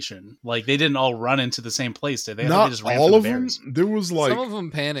location. Like they didn't all run into the same place, did they? Not they just ran all from of the them. bears. There was like some of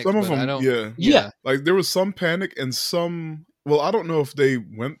them panicked. Some of them, I don't, yeah. Like there was some panic and some. Well, I don't know if they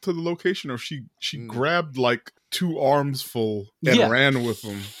went to the location or she grabbed like 2 arms full and ran with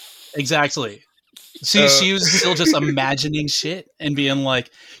them. Exactly. She was still just imagining shit and being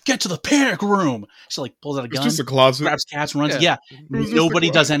like, "Get to the panic room." She like pulls out a gun, just a closet, grabs cats, runs. Yeah, nobody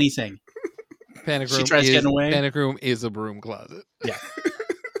does anything. Panic room. She tries getting away. Panic room is a broom closet. Yeah.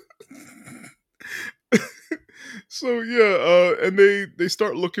 So yeah, and they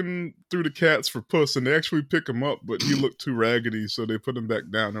start looking through the cats for Puss, and they actually pick him up, but he looked too raggedy, so they put him back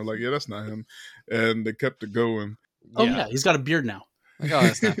down. They're like, "Yeah, that's not him," and they kept it going. Oh yeah, he's got a beard now. Like, oh,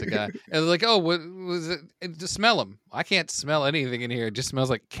 that's not the guy. And they're like, oh, what was it? Just smell him. I can't smell anything in here. It just smells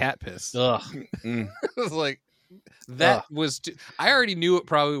like cat piss. Ugh. It was like that was. I already knew it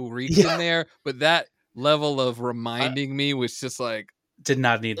probably reeked in there, but that level of reminding me was just like. Did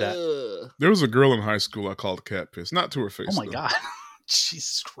not need that. There was a girl in high school I called cat piss, not to her face. Oh my god,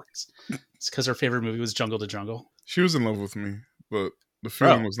 Jesus Christ! It's because her favorite movie was Jungle to Jungle. She was in love with me, but the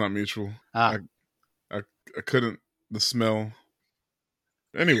feeling was not mutual. I couldn't. The smell.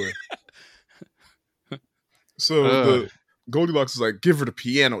 Anyway, so the Goldilocks is like, give her the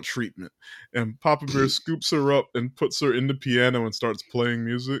piano treatment, and Papa Bear scoops her up and puts her in the piano and starts playing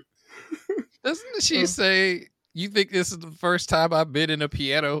music. Doesn't she say? You think this is the first time I've been in a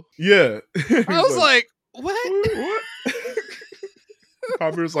piano? Yeah. I was like, what? What?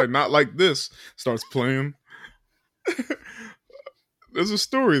 Papa Bear's like, not like this. Starts playing. There's a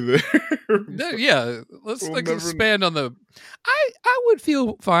story there. Yeah. Let's expand on the... I would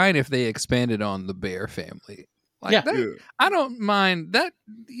feel fine if they expanded on the Bear family. Like I don't mind that.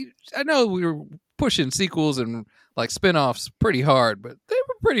 I know we were pushing sequels and like spinoffs pretty hard, but they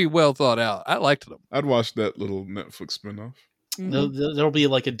were pretty well thought out. I liked them. I'd watch that little Netflix spinoff. Mm-hmm. There'll be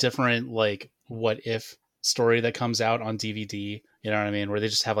like a different like what if story that comes out on DVD. You know what I mean? Where they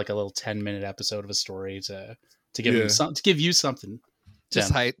just have like a little 10-minute episode of a story to give them to give you something.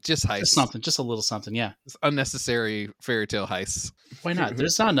 Just heist. Just something, just a little something. Yeah, it's unnecessary fairy tale heists. Why not?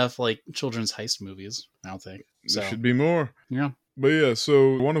 There's not enough like children's heist movies. I don't think there should be more. Yeah. But yeah,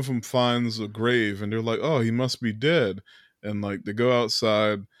 so one of them finds a grave, and they're like, "Oh, he must be dead." And like they go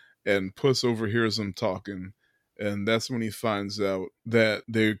outside, and Puss overhears them talking, and that's when he finds out that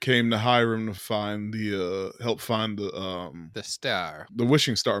they came to hire him to find help find the star, the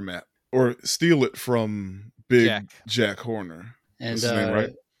wishing star map, or steal it from Big Jack Horner. And that's his name,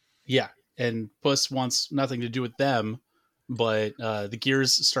 right? Yeah, and Puss wants nothing to do with them, but the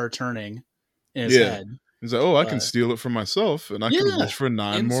gears start turning in his head. He's like, "Oh, I can steal it for myself, and I can wish for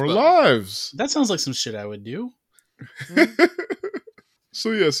 9 more lives." That sounds like some shit I would do.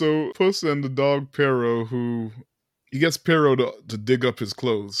 So Puss and the dog Perro, he gets Perro to dig up his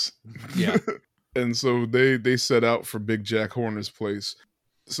clothes. Yeah. And so they set out for Big Jack Horner's place.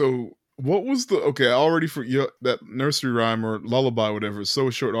 So what was I already forgot that nursery rhyme or lullaby, whatever, is so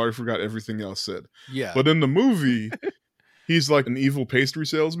short I already forgot everything else said. Yeah. But in the movie, he's like an evil pastry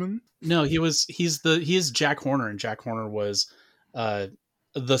salesman. No, he is Jack Horner, and Jack Horner was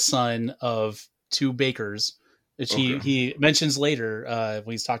the son of 2 bakers. Which he mentions later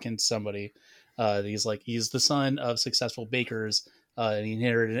when he's talking to somebody. He's the son of successful bakers, and he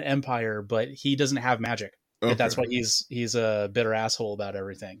inherited an empire, but he doesn't have magic. Okay. That's why he's a bitter asshole about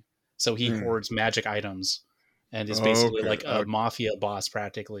everything. So he hoards magic items and is basically like a mafia boss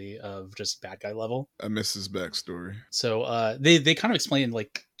practically of just bad guy level. I miss his backstory. So they kind of explain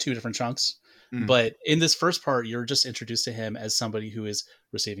like 2 different chunks. But in this first part, you're just introduced to him as somebody who is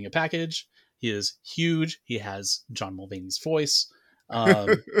receiving a package. He is huge. He has John Mulvaney's voice.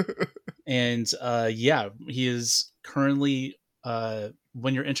 And he is currently,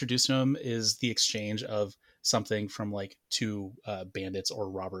 when you're introduced to him, is the exchange of something from like 2 bandits or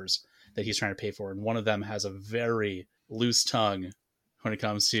robbers that he's trying to pay for. And one of them has a very loose tongue when it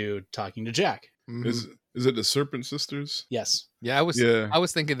comes to talking to Jack. Mm-hmm. Is it the Serpent Sisters? Yes. Yeah, I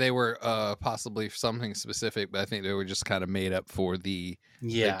was thinking they were possibly something specific, but I think they were just kind of made up for the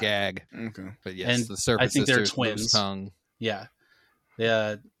gag. Okay. But yes, and the Serpent I think Sisters, they're twins. Tongue. Yeah.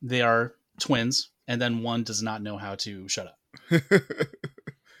 They are twins, and then one does not know how to shut up.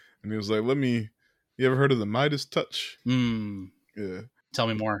 And he was like, you ever heard of the Midas touch? Yeah. Tell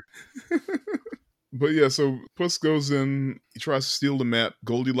me more. But yeah, so Puss goes in, he tries to steal the map.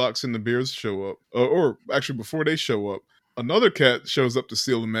 Goldilocks and the bears show up. Or actually, before they show up, another cat shows up to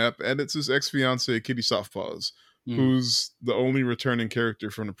steal the map, and it's his ex-fiancee, Kitty Softpaws, who's the only returning character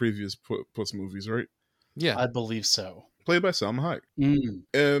from the previous Puss movies, right? Yeah. I believe so. Played by Salma Hayek.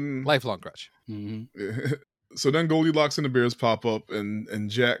 And lifelong crush. So then Goldilocks and the bears pop up, and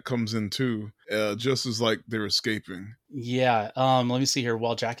Jack comes in too, just as like they're escaping. Yeah. Let me see here.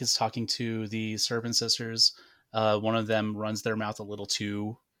 While Jack is talking to the Serpent Sisters, one of them runs their mouth a little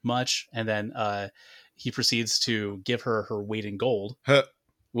too much, and then he proceeds to give her her weight in gold,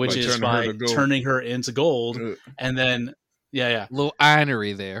 which is by turning her into gold, and then a little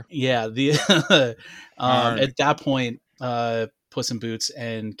ironery there. Yeah. The at that point, Puss in Boots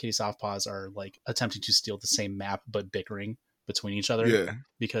and Kitty Softpaws are like attempting to steal the same map, but bickering between each other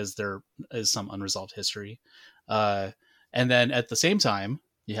because there is some unresolved history. And then at the same time,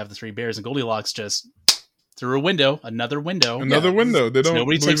 you have the three bears and Goldilocks just through another window. They don't.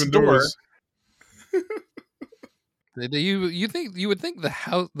 Nobody takes the door. You would think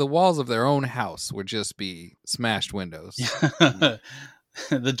the walls of their own house would just be smashed windows.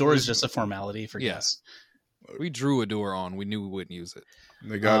 The door is just a formality for guests. We drew a door on. We knew we wouldn't use it.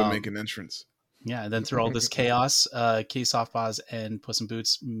 They got to make an entrance. Yeah, and then through all this chaos, Kitty Softpaws and Puss in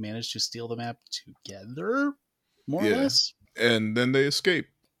Boots manage to steal the map together, more or less. And then they escape.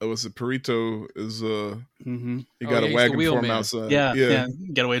 It was a Perito is he got a wagon for him outside. Yeah,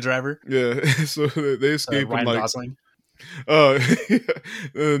 getaway driver. Yeah, so they escape Ryan and Gosling.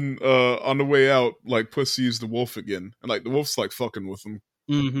 And on the way out, like Puss sees the wolf again, and like the wolf's like fucking with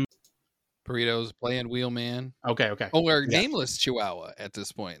him. Burritos playing wheelman. Okay. Oh, our nameless Chihuahua at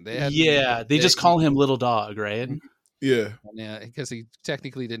this point. They just call him Little Dog, right? Yeah, because he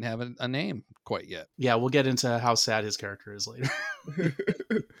technically didn't have a name quite yet. Yeah, we'll get into how sad his character is later.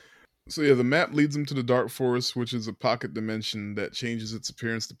 So the map leads him to the Dark Forest, which is a pocket dimension that changes its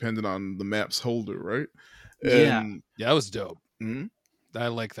appearance depending on the map's holder, right? Yeah, that was dope. Mm-hmm. I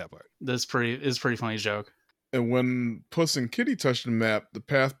like that part. That's pretty funny joke. And when Puss and Kitty touch the map, the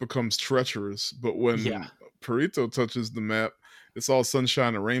path becomes treacherous. But when Perito touches the map, it's all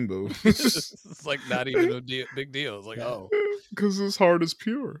sunshine and rainbows. It's like not even a big deal. It's like, because his heart is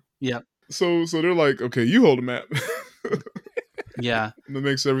pure. Yeah. So they're like, okay, you hold the map. Yeah. That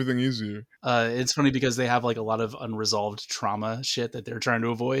makes everything easier. It's funny because they have like a lot of unresolved trauma shit that they're trying to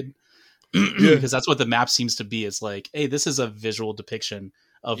avoid. Because that's what the map seems to be. It's like, hey, this is a visual depiction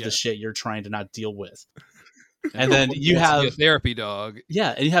of the shit you're trying to not deal with. And then you have a therapy dog.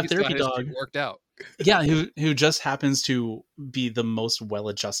 Yeah, and you have therapy dog worked out. Yeah, who just happens to be the most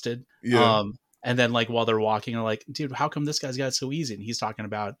well-adjusted. Yeah. And then like while they're walking, they're like, dude, how come this guy's got it so easy? And he's talking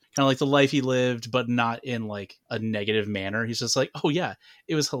about kind of like the life he lived, but not in like a negative manner. He's just like, oh yeah,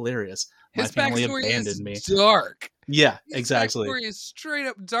 it was hilarious. His My family backstory abandoned me. Dark. Yeah, His exactly. backstory is straight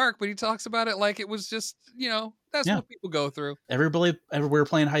up dark, but he talks about it like it was just, that's what people go through. We were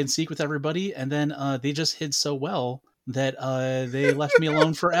playing hide and seek with everybody, and then they just hid so well that they left me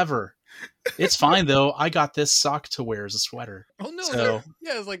alone forever. It's fine though. I got this sock to wear as a sweater. Oh no! So,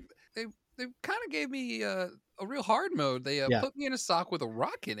 it's like they kind of gave me a real hard mode. They put me in a sock with a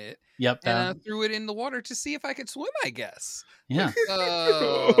rock in it. Yep. And threw it in the water to see if I could swim, I guess. Yeah.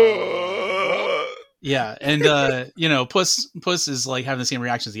 Yeah, and Puss is like having the same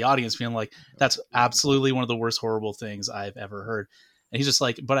reaction as the audience, feeling like that's absolutely one of the worst horrible things I've ever heard. And he's just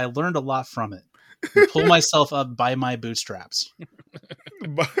like, but I learned a lot from it. Pull myself up by my bootstraps.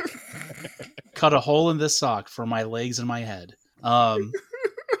 Cut a hole in this sock for my legs and my head.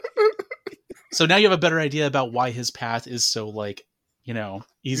 So now you have a better idea about why his path is so like,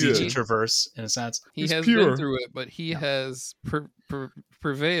 easy to traverse in a sense. He has been through it, but he has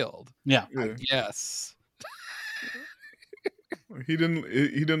prevailed. Yeah. Yes. He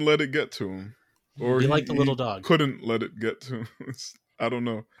didn't let it get to him. Or he liked the little dog. Couldn't let it get to him. I don't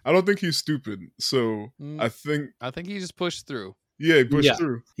know. I don't think he's stupid. So I think he just pushed through. Yeah, he pushed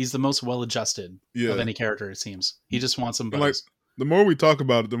through. He's the most well-adjusted of any character, it seems. He just wants some bugs. Like, the more we talk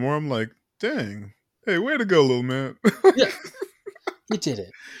about it, the more I'm like, dang. Hey, way to go, little man. Yeah. You did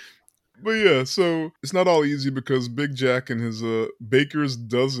it. But yeah, so it's not all easy because Big Jack and his baker's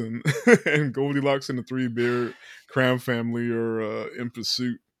dozen and Goldilocks and the Three Bear Crown family are in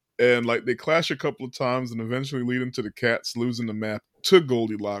pursuit. And like they clash a couple of times and eventually lead into the cats losing the map to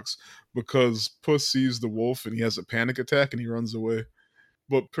Goldilocks because Puss sees the wolf and he has a panic attack and he runs away.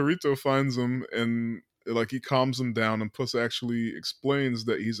 But Perito finds him and like he calms him down, and Puss actually explains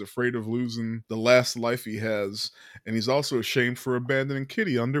that he's afraid of losing the last life he has, and he's also ashamed for abandoning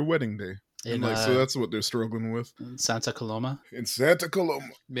Kitty on their wedding day. And so that's what they're struggling with. In Santa Coloma. In Santa Coloma.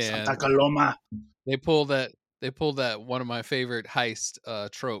 Man, Santa Coloma. They pulled that one of my favorite heist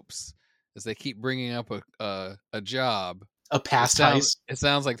tropes is they keep bringing up a job. A past heist. It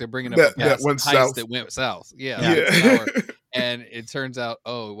sounds like they're bringing up a past heist that went south. Yeah. And it turns out,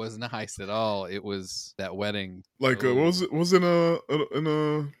 it wasn't a heist at all. It was that wedding. Like, was in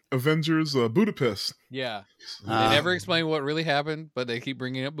a Avengers Budapest. Yeah. They never explain what really happened, but they keep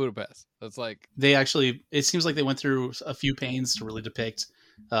bringing up Budapest. That's like... It seems like they went through a few pains to really depict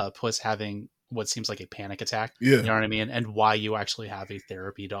Puss having what seems like a panic attack. Yeah. You know what I mean? And why you actually have a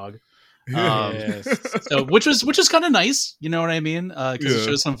therapy dog. Yes. So which is kind of nice, you know what I mean? Because it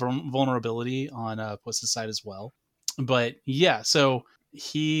shows some vulnerability on Puss's side as well. But yeah, so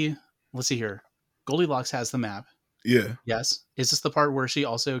let's see here. Goldilocks has the map. Yeah. Yes. Is this the part where she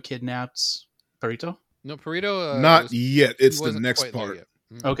also kidnaps Perito? No, Perito. Not yet. It's the next part.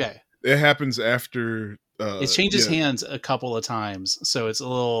 Okay. It happens after. It changes hands a couple of times, so it's a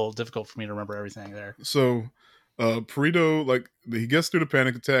little difficult for me to remember everything there. So, Perito, like, he gets through the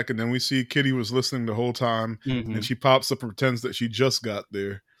panic attack, and then we see Kitty was listening the whole time, and she pops up and pretends that she just got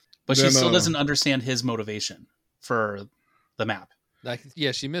there. But she still doesn't understand his motivation for the map.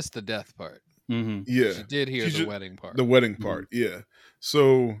 She missed the death part. Mm-hmm. Yeah. She did hear the wedding part. The wedding part, yeah.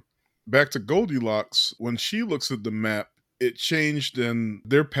 So, back to Goldilocks, when she looks at the map, it changed and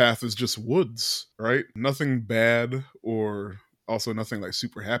their path is just woods, right? Nothing bad or also nothing like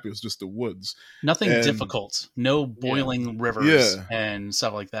super happy. It's just the woods. Nothing difficult. No boiling rivers and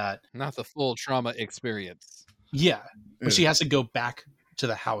stuff like that. Not the full trauma experience. Yeah. But she has to go back to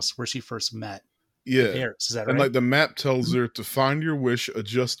the house where she first met. Yeah. Bears. Is that right? And like the map tells her to find your wish,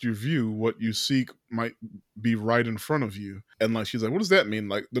 adjust your view. What you seek might be right in front of you. And like she's like, what does that mean?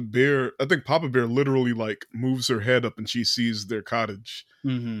 Like the bear, I think Papa Bear literally like moves her head up and she sees their cottage.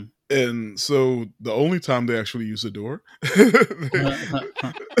 Mm-hmm. And so the only time they actually use the door,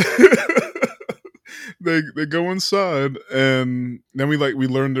 they go inside, and then we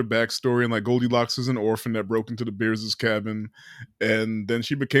learn their backstory, and like Goldilocks is an orphan that broke into the Bears' cabin, and then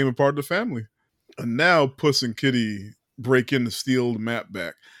she became a part of the family. And now Puss and Kitty break in to steal the map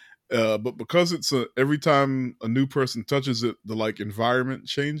back. But because it's every time a new person touches it, the like environment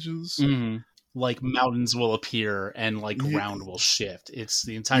changes. Mm-hmm. Like mountains will appear and like ground will shift. It's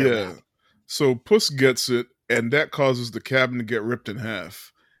the entire map. So Puss gets it, and that causes the cabin to get ripped in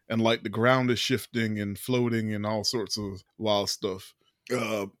half. And like the ground is shifting and floating and all sorts of wild stuff.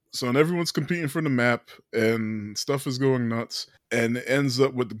 So and everyone's competing for the map, and stuff is going nuts. And it ends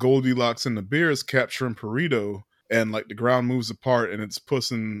up with the Goldilocks and the Bears capturing Perito, and like the ground moves apart, and it's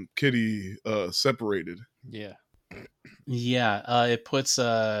Puss and Kitty separated. Yeah. Yeah. It puts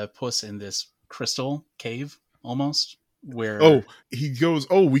Puss in this crystal cave almost, where he goes,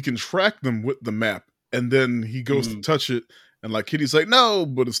 we can track them with the map, and then he goes to touch it, and like Kitty's like, no,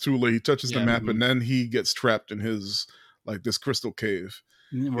 but it's too late. He touches the map, and then he gets trapped in his like this crystal cave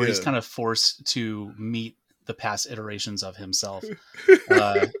where he's kind of forced to meet the past iterations of himself.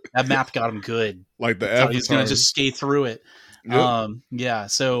 That map got him good. Like the Avatar. He's gonna just skate through it. Yep.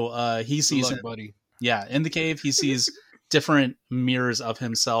 So he sees buddy. Yeah, in the cave he sees different mirrors of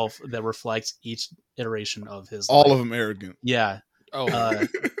himself that reflect each iteration of his life. All of them arrogant. Yeah. And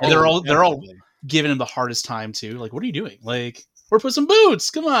they're all giving him the hardest time too. Like, what are you doing? Like, we're putting some boots.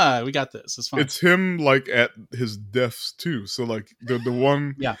 Come on, we got this. It's fine. It's him like at his deaths too. So like the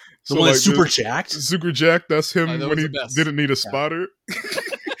one, the so one like that's super jacked. Super jacked. That's him when he didn't need a spotter.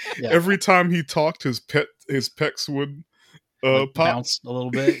 Every time he talked, his pecs would pop. Bounce a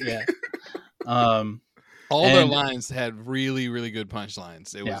little bit. Yeah. All their lines had really, really good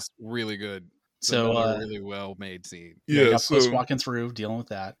punchlines. It was really good. So really well made scene. Yeah, so Puss walking through, dealing with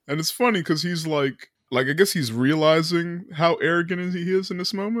that. And it's funny because he's like I guess he's realizing how arrogant he is in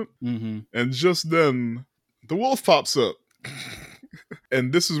this moment. Mm-hmm. And just then, the wolf pops up.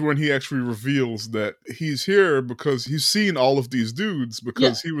 And this is when he actually reveals that he's here because he's seen all of these dudes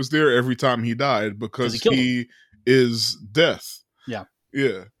because he was there every time he died because he is death. Yeah.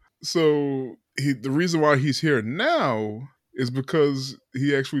 Yeah. So the reason why he's here now is because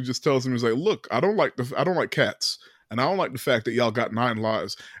he actually just tells him, he's like, look, I don't like cats. And I don't like the fact that y'all got 9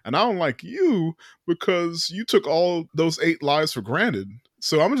 lives. And I don't like you because you took all those 8 lives for granted.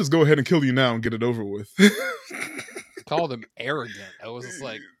 So I'm going to just go ahead and kill you now and get it over with. Called him arrogant. I was just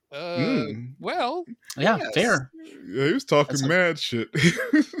like, well. Yeah, fair. Yeah, he was talking mad shit.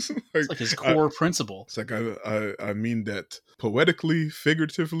 It's like his core principle. It's like, I mean that poetically,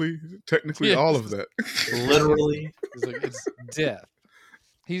 figuratively, technically, all of that. Literally. It's like, it's death.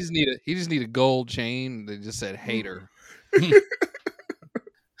 He just need a gold chain that just said hater.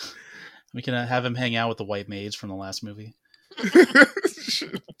 We can have him hang out with the white maids from the last movie.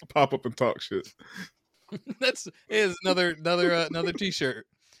 Pop up and talk shit. Is another t-shirt.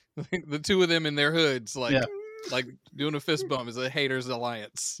 The two of them in their hoods, like Yeah. like doing a fist bump is a haters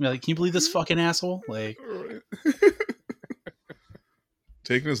alliance. Yeah, like, can you believe this fucking asshole? Like,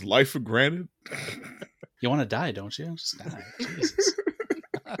 taking his life for granted. you want to die, don't you? Just die. Jesus.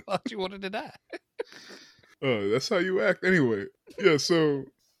 I thought you wanted to die. Oh, that's how you act anyway. Yeah, so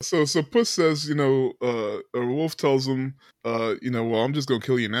Puss says, or Wolf tells him, well, I'm just gonna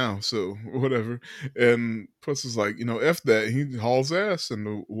kill you now, so whatever. And Puss is like, F that. He hauls ass, and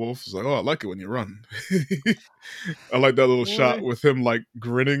the Wolf is like, oh, I like it when you run. I like that little shot with him like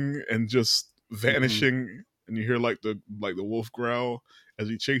grinning and just vanishing, and you hear like the wolf growl as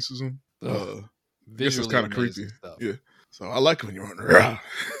he chases him. This is kind of creepy. Stuff. Yeah. So I like it when you run.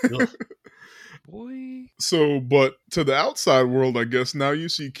 Boy. So, but to the outside world, I guess, now you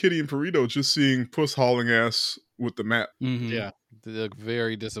see Kitty and Perito just seeing Puss hauling ass with the map. Mm-hmm. Yeah, they look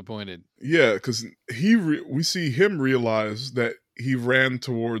very disappointed. Yeah, because we see him realize that he ran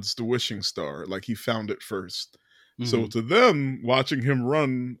towards the wishing star, like he found it first. Mm-hmm. So to them, watching him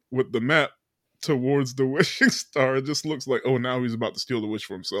run with the map towards the wishing star, it just looks like, oh, now he's about to steal the wish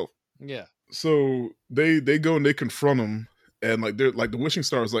for himself. Yeah. So they go and they confront him, and like they're like the wishing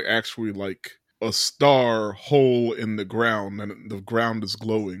star is like actually like a star hole in the ground, and the ground is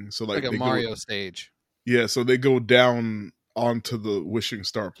glowing. So like a Mario stage. Yeah, so they go down onto the wishing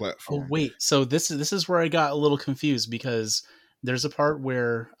star platform. Oh wait, so this is where I got a little confused, because there's a part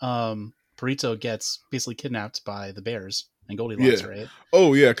where Perito gets basically kidnapped by the bears and Goldilocks, right?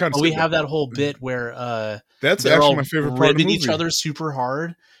 Oh yeah, kind of. We have that whole bit where that's actually my favorite part of the movie. Each other super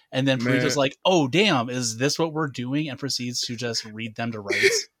hard, and then Perito's like, "Oh damn, is this what we're doing?" and proceeds to just read them to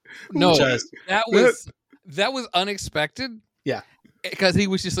rights. No, that was unexpected. Yeah, because he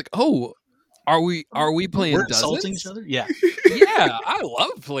was just like, "Oh, are we playing We're dozens? Insulting each other?" Yeah, yeah, I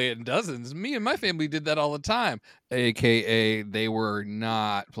love playing dozens. Me and my family did that all the time. AKA, they were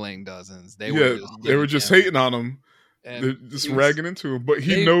not playing dozens. They were just hating on him. And they're just ragging into him, but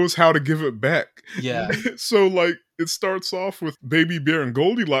he knows how to give it back. Yeah. So like it starts off with Baby Bear and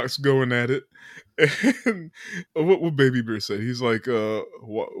Goldilocks going at it. And what Baby Bear said? He's like,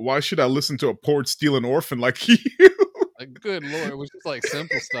 why should I listen to a poor stealing orphan like you? Like, good Lord, it was just like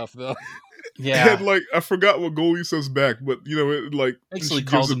simple stuff though. Yeah. And like I forgot what Goldie says back, but it like actually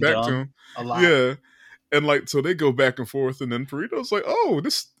calls him back to him a lot. Yeah. And like so they go back and forth, and then Perito's like, oh,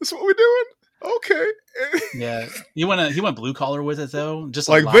 this is what we're doing? Okay. Yeah, he went blue collar with it though. Just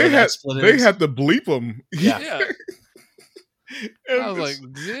like they had to bleep him. Yeah. I was like,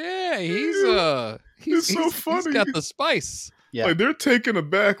 yeah, he's so funny. He's got the spice. Yeah, like they're taken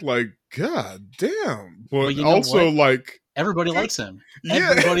aback. Like, God damn. But also like everybody likes him.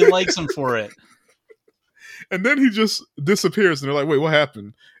 Yeah. Everybody likes him for it. And then he just disappears, and they're like, wait, what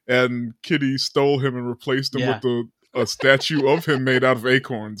happened? And Kitty stole him and replaced him with a statue of him made out of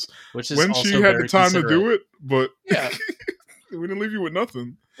acorns, which is when she had the time to do it, but yeah, we didn't leave you with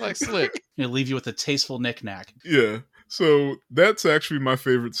nothing. Like slick, leave you with a tasteful knick-knack. Yeah, so that's actually my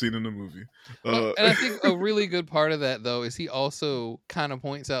favorite scene in the movie. And I think a really good part of that though is he also kind of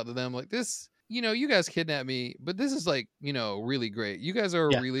points out to them like this. You guys kidnapped me, but this is like really great. You guys are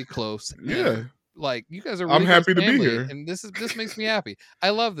really close. Yeah. Like you guys are really I'm happy to be here, and this makes me happy.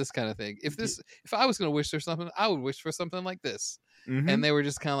 I love this kind of thing. If I was going to wish for something, I would wish for something like this. Mm-hmm. And they were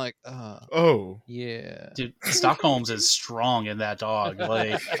just kind of like, oh yeah, dude, Stockholm's is strong in that dog.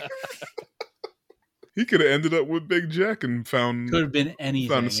 Like he could have ended up with Big Jack and could have been anything.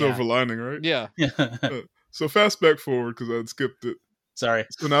 Found a silver lining, right? Yeah. So fast back forward because I skipped it. Sorry.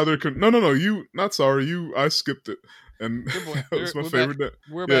 So now they're no. You not sorry. I skipped it, and that was my favorite.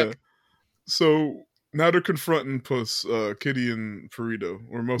 We're back. So now they're confronting Puss, Kitty, and Perito,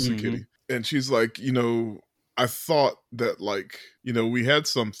 or mostly Kitty. And she's like, I thought that, like, we had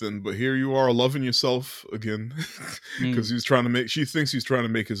something, but here you are loving yourself again. Because she thinks he's trying to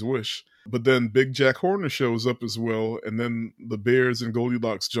make his wish. But then Big Jack Horner shows up as well. And then the bears and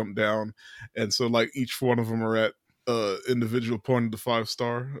Goldilocks jump down. And so, like, each one of them are at individual point of the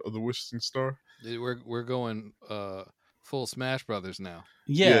 5-star of the wishing star. We're going full Smash Brothers now.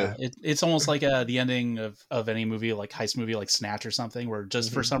 Yeah. It's almost like the ending of any movie, like heist movie, like Snatch or something, where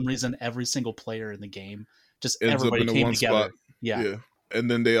just for some reason every single player in the game just ends everybody up in came one together. Spot. Yeah, and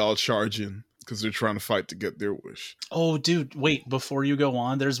then they all charge in because they're trying to fight to get their wish. Oh, dude, wait! Before you go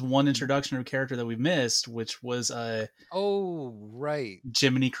on, there's one introduction of a character that we missed, which was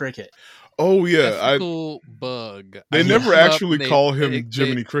Jiminy Cricket. Oh yeah, ethical bug. They never actually call him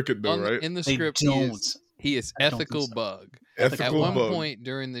Jiminy Cricket though, right? In the script, he is ethical bug. At one point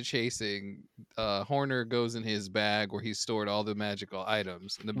during the chasing, Horner goes in his bag where he stored all the magical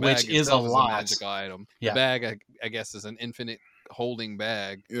items. And the bag which is a lot. magical item. Yeah. The bag, I guess, is an infinite holding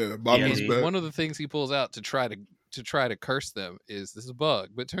bag. Yeah, bottomless And bag. One of the things he pulls out to try to curse them is this bug.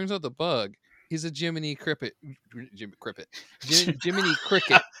 But it turns out the bug is a Jiminy Cricket. Jiminy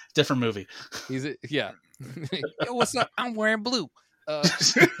Cricket. Different movie. Yeah. Yo, what's up? I'm wearing blue. Oh,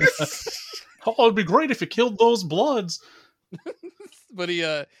 it'd be great if you killed those Bloods. But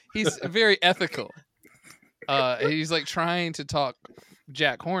he's very ethical. He's like trying to talk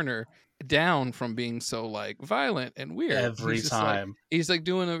Jack Horner down from being so like violent and weird Every time. He's like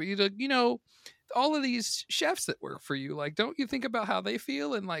doing all of these chefs that work for you, like, don't you think about how they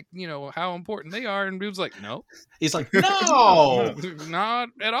feel and like, how important they are? And dude's like, no. He's like, no, not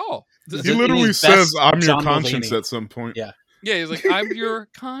at all. He literally says, I'm your conscience Mulaney. At some point. Yeah. Yeah, he's like, I'm your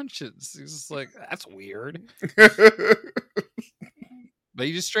conscience. He's just like, that's weird. But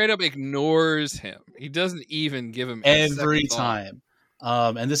he just straight up ignores him. He doesn't even give him every time.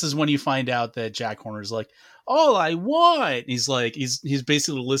 And this is when you find out that Jack Horner's like, all I want. He's like, he's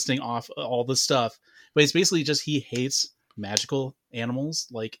basically listing off all the stuff, but it's basically just he hates magical animals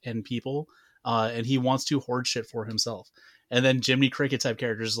like and people, and he wants to hoard shit for himself. And then Jiminy Cricket type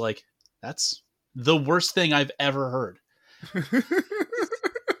characters is like, that's the worst thing I've ever heard.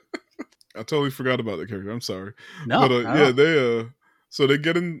 I totally forgot about that character. I'm sorry. No, but they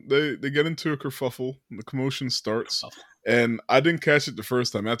get into a kerfuffle. And the commotion starts, and I didn't catch it the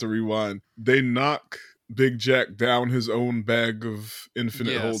first time. I had to rewind. They knock Big Jack down his own bag of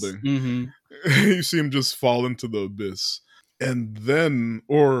infinite holding. Mm-hmm. You see him just fall into the abyss, and then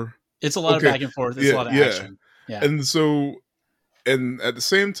it's a lot of back and forth. It's a lot of action. Yeah, and at the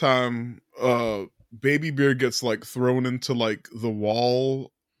same time, Baby Bear gets like thrown into like the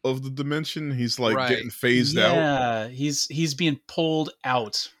wall of the dimension. He's like getting phased out. Yeah, he's being pulled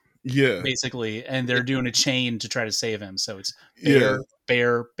out. Yeah, basically, and they're doing a chain to try to save him. So it's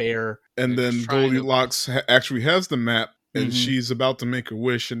bear, and then Goldilocks actually has the map, and she's about to make a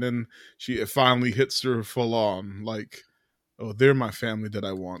wish, and then it finally hits her full on, like, oh, they're my family that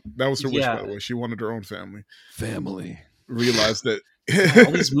I want. That was her wish, by the way. She wanted her own family. Realized that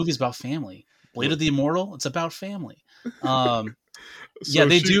all these movies about family. Blade of the Immortal, it's about family. So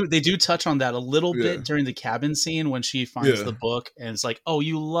they do touch on that a little bit during the cabin scene when she finds the book, and it's like, oh,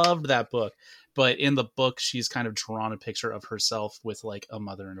 you loved that book. But in the book, she's kind of drawn a picture of herself with like a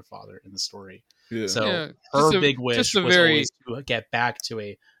mother and a father in the story. Yeah. So her big wish was always to get back to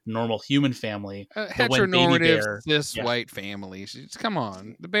a normal human family. Heteronormative, white family. Come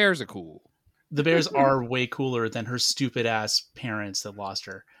on, the bears are cool. The bears are way cooler than her stupid ass parents that lost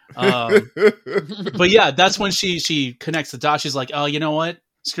her. But yeah, that's when she connects the dots. She's like, oh, you know what?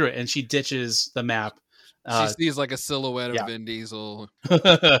 Screw it. And she ditches the map. She sees like a silhouette of Vin Diesel.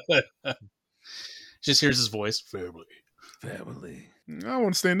 Just hears his voice. Family. I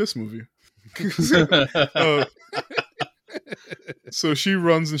want to stay in this movie. So she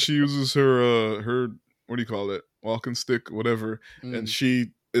runs and she uses her what do you call it? Walking stick, whatever. And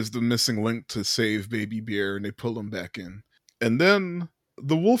she is the missing link to save Baby Bear, and they pull him back in. And then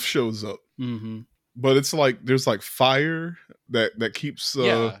the wolf shows up. Mm-hmm. But it's like there's like fire that keeps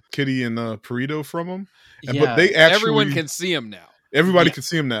Kitty and Perito from him. But they actually everyone can see him now. Everybody can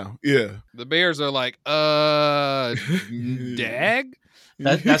see him now. Yeah. The bears are like, Dag?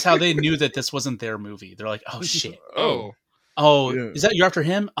 That's how they knew that this wasn't their movie. They're like, oh shit. Is that you're after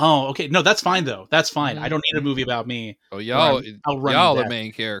him? Oh, okay. No, that's fine though. That's fine. I don't need a movie about me. Oh, y'all the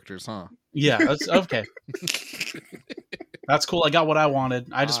main characters, huh? Yeah, that's okay. That's cool. I got what I wanted.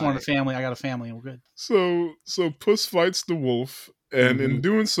 I just wanted a family. I got a family. We're good. So Puss fights the wolf, and in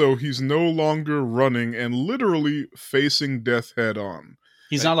doing so, he's no longer running and literally facing death head on.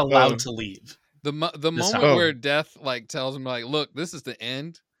 He's not allowed to leave. The moment where Death like tells him like, "Look, this is the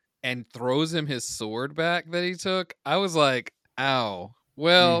end," and throws him his sword back that he took, I was like, "Ow."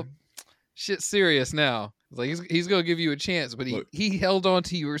 Well, shit's serious now. Like he's gonna give you a chance, but he held on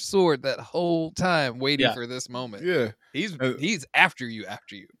to your sword that whole time, waiting for this moment. Yeah, he's after you.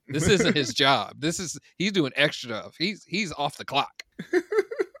 This isn't his job. He's doing extra stuff. He's off the clock.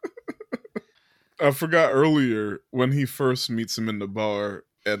 I forgot earlier when he first meets him in the bar,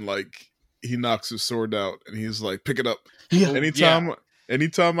 and like he knocks his sword out, and he's like, "Pick it up." Yeah.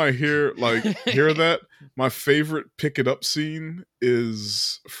 Anytime I hear that, my favorite pick it up scene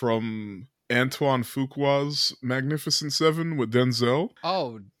is from Antoine Fuqua's Magnificent Seven with Denzel.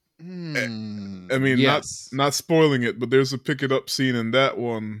 Oh, I mean, yes. not spoiling it, but there's a pick it up scene in that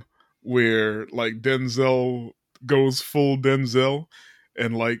one where like Denzel goes full Denzel,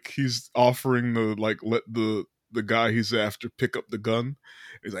 and like he's offering to like let the guy he's after pick up the gun.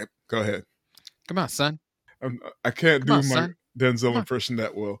 He's like, "Go ahead, come on, son." I can't do my Denzel impression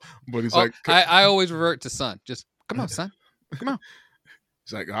that well, but he's like, I always revert to son. Just come on, son. Come on.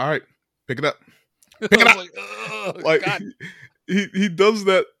 He's like, all right, pick it up. Pick it up. Like God. He does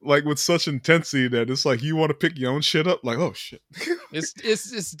that like with such intensity that it's like you want to pick your own shit up. Like, oh shit.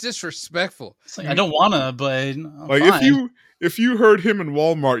 It's disrespectful. It's like, I don't wanna, but like fine. if you heard him in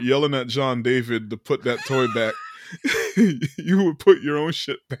Walmart yelling at John David to put that toy back, you would put your own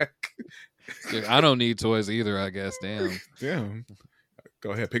shit back. Dude, I don't need toys either, I guess. Damn.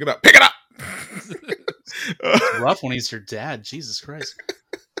 Go ahead, pick it up. Pick it up. It's rough when he's your dad. Jesus Christ.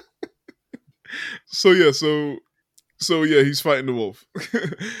 So yeah, he's fighting the wolf.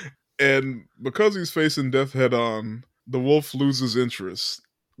 And because he's facing death head on, the wolf loses interest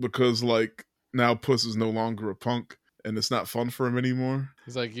because like now Puss is no longer a punk and it's not fun for him anymore.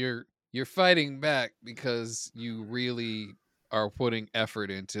 It's like you're fighting back because you really are putting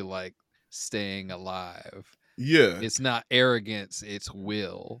effort into like staying alive. Yeah. It's not arrogance, it's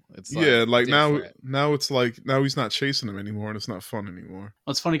will. It's like different. now it's like now he's not chasing him anymore and it's not fun anymore.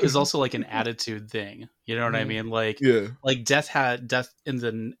 Well, it's funny because also like an attitude thing. You know what I mean? Like, yeah. Like Death in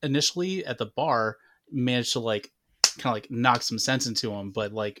the initially at the bar managed to like kind of like knock some sense into him,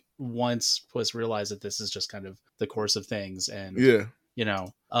 but like once Puss realized that this is just kind of the course of things, and you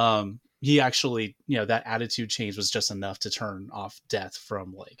know, he actually, you know, that attitude change was just enough to turn off Death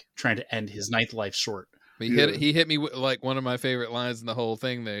from like trying to end his ninth life short. But he hit me with like one of my favorite lines in the whole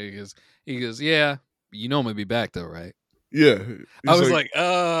thing there. He goes, yeah, you know I'm gonna be back though, right? Yeah. I was like,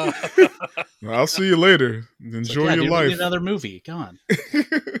 I'll see you later. Enjoy like, your life. We need another movie. Go on.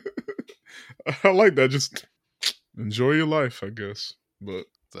 I like that. Just enjoy your life, I guess. But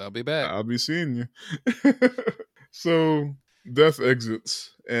so I'll be back. I'll be seeing you. So Death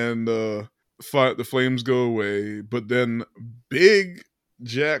exits and the flames go away, but then Big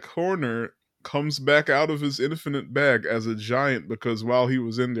Jack Horner comes back out of his infinite bag as a giant because while he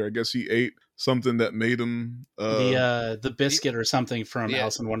was in there, I guess he ate something that made him the biscuit or something from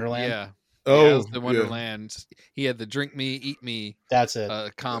Alice in Wonderland. Yeah. Oh, Alice in Wonderland. Yeah. He had the drink me, eat me. That's it.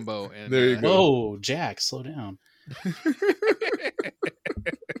 Combo. And, there you go. Whoa, Jack, slow down.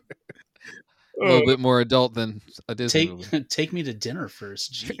 A little bit more adult than a Disney movie. Take me to dinner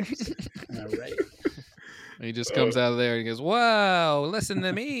first. Jeez. All right. He just comes out of there and he goes, "Whoa, listen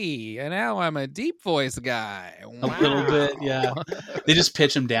to me. And now I'm a deep voice guy." Wow. A little bit, yeah. They just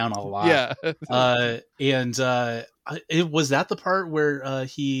pitch him down a lot. Yeah. It was that the part where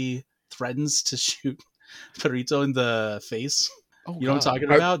he threatens to shoot Perito in the face. Oh, you know what I'm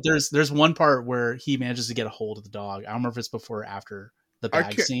talking about? There's one part where he manages to get a hold of the dog. I don't remember if it's before or after the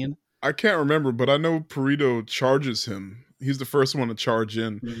bag scene. I can't remember, but I know Perito charges him. He's the first one to charge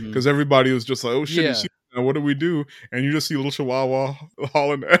in because everybody was just like, "Oh shit, yeah. Now what do we do?" And you just see little Chihuahua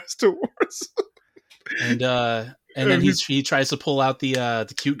hauling ass towards. And then he tries to pull out the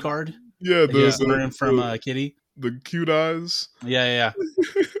cute card. Yeah, from Kitty. The cute eyes. Yeah.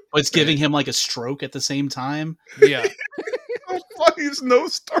 But it's giving him like a stroke at the same time. Yeah. He's no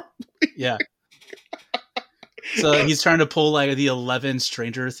star. Yeah. So he's trying to pull like the 11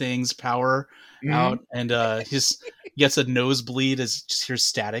 Stranger Things power out, and he just gets a nosebleed as just hears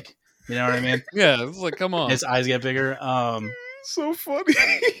static. You know what I mean? Yeah, it's like, come on. His eyes get bigger. So funny.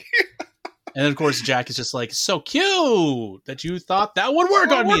 And then, of course, Jack is just like, so cute that you thought that would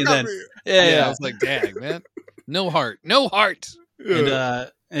work on me. And then, yeah. I was like, dang, man. No heart. Yeah.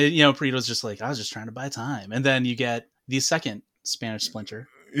 And you know, Perito's just like, I was just trying to buy time. And then you get the second Spanish Splinter.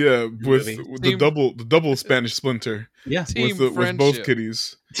 Yeah, with the double Spanish Splinter. Yeah, with both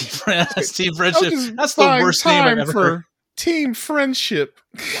kitties. Team Friendship. That's the worst name I've ever heard. Team Friendship.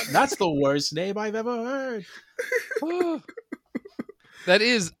 That's the worst name I've ever heard. That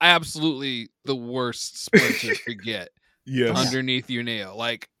is absolutely the worst Splinter to get. Yes. Underneath your nail.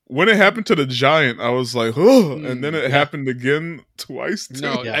 Like, when it happened to the giant, I was like, oh, and then it happened again twice. Too.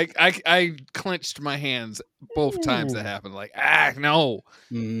 No, I clenched my hands both times that happened. Like, no.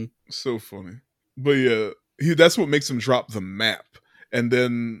 Mm-hmm. So funny. But yeah, that's what makes him drop the map. And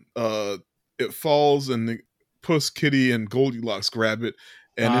then it falls and the Puss, Kitty, and Goldilocks grab it.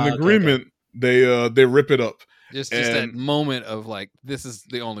 And in agreement, they rip it up. Just that moment of like, this is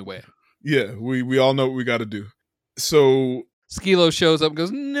the only way. Yeah, we all know what we got to do. So Skilo shows up and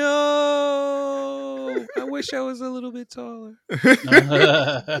goes, "No, I wish I was a little bit taller."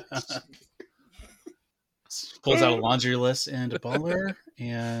 Pulls out a laundry list and a baller,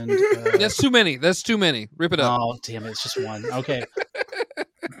 and that's too many. Rip it up. Oh, damn it! It's just one. Okay,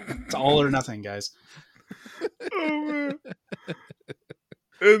 it's all or nothing, guys. Oh man.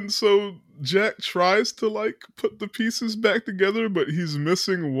 And so Jack tries to like put the pieces back together, but he's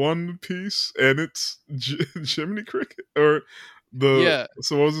missing one piece, and it's Jiminy Cricket or So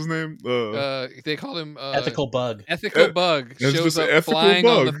what was his name? They called him Ethical Bug. Ethical Bug shows up flying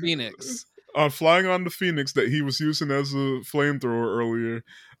on the Phoenix. Flying on the Phoenix that he was using as a flamethrower earlier,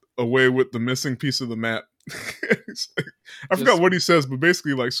 away with the missing piece of the map. I forgot what he says, but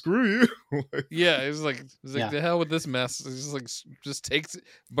basically, like, screw you. It's like the hell with this mess. It's just takes it,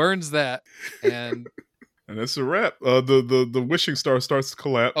 burns that, and that's a wrap. The wishing star starts to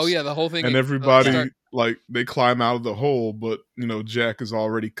collapse. Oh yeah, the whole thing. And everybody they climb out of the hole, but Jack is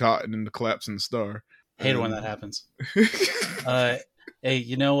already caught in the collapsing star. Hate it when that happens. Hey,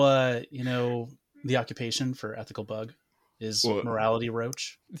 the occupation for Ethical Bug is morality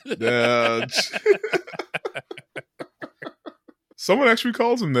roach. Yeah. Someone actually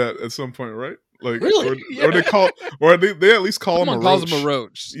calls him that at some point, right? Like, really? or they at least call him a roach. Someone calls him a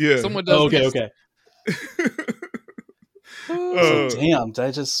roach. Yeah. Someone does. Okay. Damn, did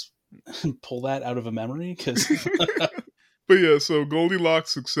I just pull that out of a memory? But yeah, so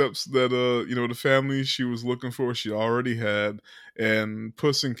Goldilocks accepts that the family she was looking for she already had, and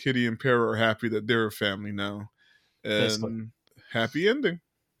Puss and Kitty and Pear are happy that they're a family now, and basically. Happy ending.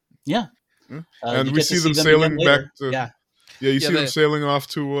 Yeah. And we see them sailing back to you see them sailing off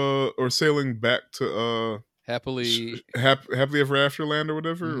to or sailing back to happily ever after land or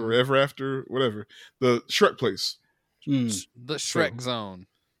whatever, or ever after whatever, the Shrek place, the Shrek zone.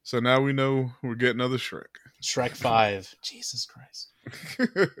 So now we know we're getting another Shrek. Shrek 5. Jesus Christ.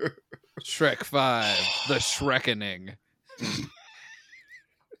 Shrek 5. The Shrekening.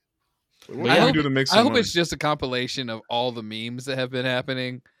 What can we do to make some I hope money? it's just a compilation of all the memes that have been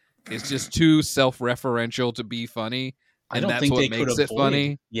happening. It's just too self-referential to be funny. And that's what makes it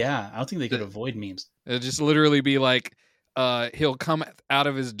funny. Yeah, I don't think they could avoid memes. It'll just literally be like, he'll come out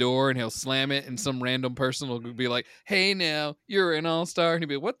of his door and he'll slam it, and some random person will be like, "Hey, now you're an all-star," and he'll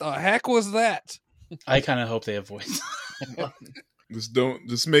be, "What the heck was that?" I kind of hope they avoid.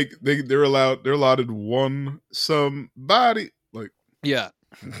 They're allotted one somebody, like, yeah.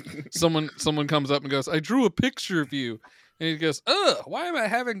 Someone comes up and goes, "I drew a picture of you." And he goes, "Ugh, why am I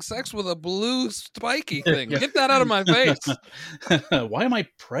having sex with a blue spiky thing? Get that out of my face." Why am I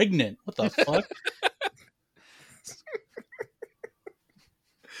pregnant? What the fuck?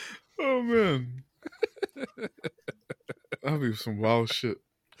 Oh, man. That'll be some wild shit.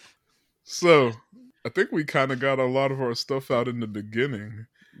 So, I think we kind of got a lot of our stuff out in the beginning.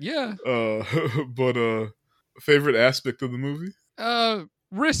 Yeah. But favorite aspect of the movie?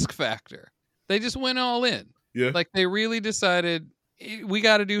 Risk factor. They just went all in. Yeah. Like, they really decided, we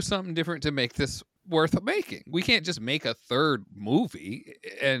got to do something different to make this worth making. We can't just make a third movie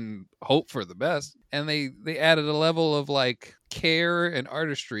and hope for the best. And they added a level of, like, care and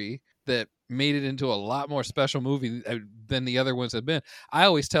artistry that made it into a lot more special movie than the other ones have been. I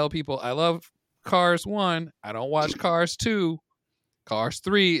always tell people I love Cars 1. I don't watch Cars 2. Cars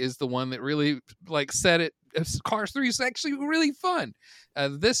 3 is the one that really, like, set it. Cars 3 is actually really fun.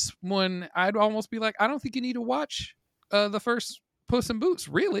 This one, I'd almost be like, I don't think you need to watch the first Puss in Boots,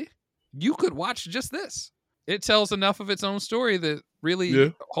 really. You could watch just this. It tells enough of its own story that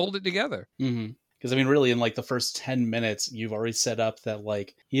really hold it together. Mm-hmm. Because, I mean, really, in, like, the first 10 minutes, you've already set up that,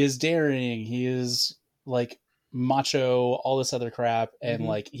 like, he is daring, he is, like, macho, all this other crap, and,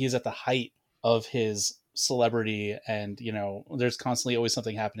 like, he's at the height of his celebrity, and, there's constantly always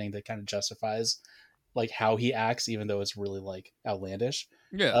something happening that kind of justifies, like, how he acts, even though it's really, like, outlandish.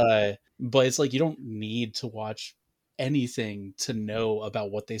 Yeah. But it's like, you don't need to watch anything to know about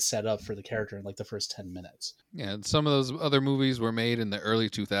what they set up for the character in, like, the first 10 minutes. Yeah, some of those other movies were made in the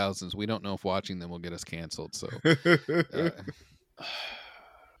early 2000s. We don't know if watching them will get us canceled. So,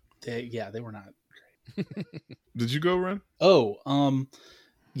 they were not great. Did you go, Ren? Oh,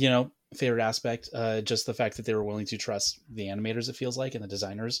 favorite aspect, just the fact that they were willing to trust the animators, it feels like, and the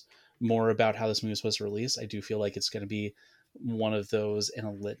designers more about how this movie was supposed to release. I do feel like it's going to be one of those in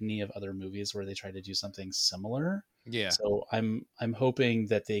a litany of other movies where they try to do something similar. Yeah. So I'm hoping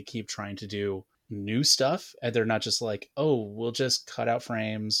that they keep trying to do new stuff, and they're not just like, oh, we'll just cut out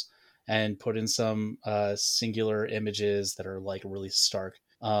frames and put in some singular images that are, like, really stark,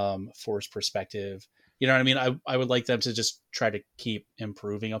 forced perspective. You know what I mean? I would like them to just try to keep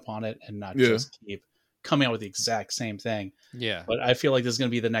improving upon it and not just keep coming out with the exact same thing. Yeah. But I feel like this is going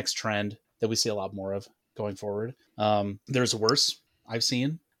to be the next trend that we see a lot more of going forward. There's worse I've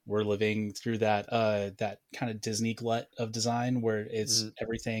seen. We're living through that kind of Disney glut of design where it's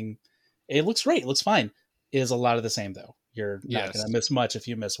everything. It looks great. It looks fine. It is a lot of the same, though. You're not going to miss much if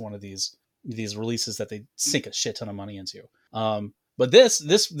you miss one of these releases that they sink a shit ton of money into. But this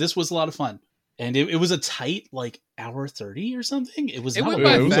was a lot of fun. And it was a tight, like, hour 30 or something. It was like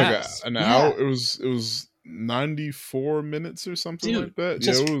an hour. It was 94 minutes or something Dude, like that.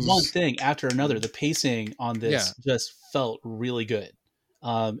 just Yeah, it was one thing after another. The pacing on this just felt really good.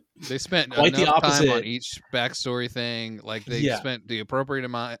 They spent quite the enough time on opposite. each backstory thing. Like they spent the appropriate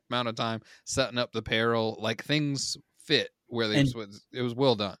amount of time setting up the peril. Like things fit where they it was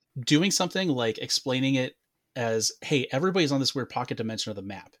well done. Doing something like explaining it as, hey, everybody's on this weird pocket dimension of the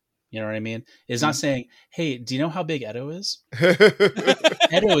map. You know what I mean? It's not saying, hey, do you know how big Edo is?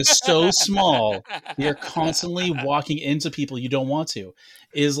 Edo is so small. You're constantly walking into people you don't want to.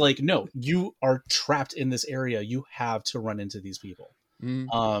 Is like, no, you are trapped in this area. You have to run into these people.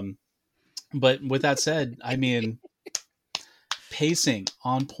 But with that said, I mean, pacing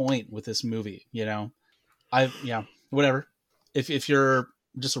on point with this movie, you know, whatever. If you're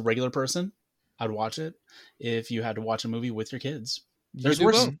just a regular person, I'd watch it. If you had to watch a movie with your kids, there's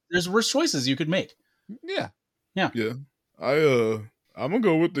worse choices you could make. Yeah. I'm gonna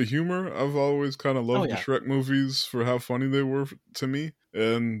go with the humor. I've always kind of loved the Shrek movies for how funny they were to me,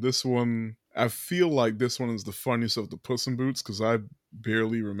 and this one, I feel like this one is the funniest of the Puss in Boots because I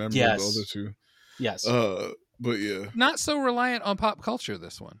barely remember the other two. Yes. But yeah, not so reliant on pop culture.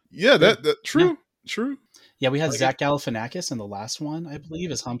 This one. Yeah, that true. True. Yeah, we had Zach Galifianakis in the last one, I believe,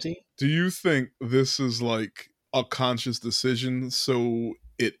 as Humpty. Do you think this is like a conscious decision so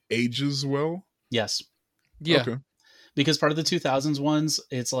it ages well? Yes. Yeah. Okay. Because part of the 2000s ones,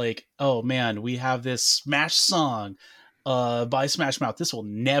 it's like, oh man, we have this Smash song by Smash Mouth. This will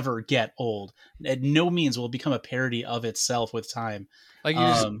never get old. At no means will it become a parody of itself with time. Like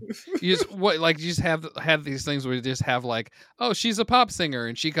you just have these things where you just have like, oh, she's a pop singer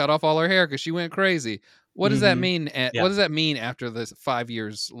and she cut off all her hair because she went crazy. What does that mean? What does that mean after this 5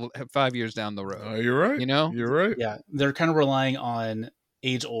 years down the road? You're right. You know, you're right. Yeah, they're kind of relying on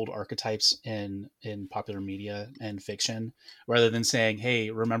age-old archetypes in popular media and fiction, rather than saying,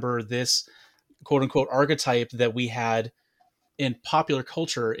 "Hey, remember this quote-unquote archetype that we had in popular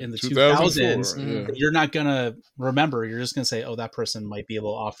culture in the 2000s." Yeah. You're not gonna remember. You're just gonna say, "Oh, that person might be a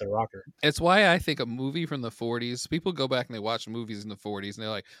little off the rocker." It's why I think a movie from the 40s. People go back and they watch movies in the 40s and they're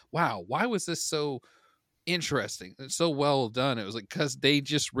like, "Wow, why was this so interesting? It's so well done." It was like because they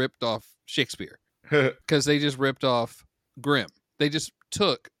just ripped off Shakespeare, because they just ripped off Grimm. They just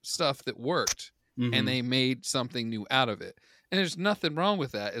took stuff that worked and they made something new out of it. And there's nothing wrong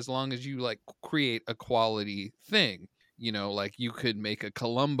with that as long as you like create a quality thing. You know, like you could make a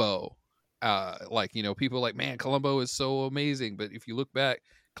Columbo. Like, you know, people are like, man, Columbo is so amazing. But if you look back,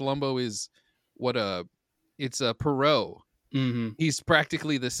 Columbo is it's a Perrault. He's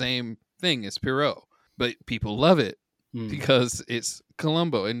practically the same thing as Perrault, but people love it because it's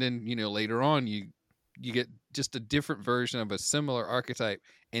Columbo. And then, you know, later on you get just a different version of a similar archetype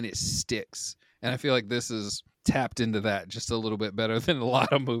and it sticks. And I feel like this is tapped into that just a little bit better than a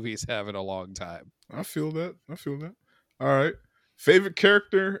lot of movies have in a long time. I feel that. All right. Favorite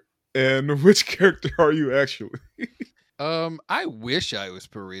character, and which character are you actually? I wish I was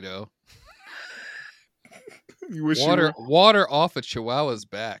Burrito. You wish water off a Chihuahua's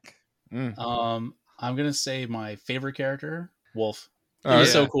back. I'm gonna say my favorite character, Wolf. It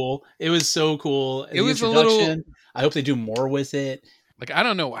was so cool. It was so cool. It was a little. I hope they do more with it. Like, I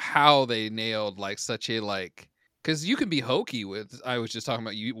don't know how they nailed like such a like, because you can be hokey with. I was just talking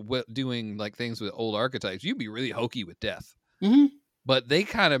about you doing like things with old archetypes. You'd be really hokey with death, but they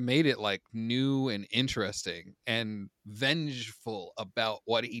kind of made it like new and interesting and vengeful about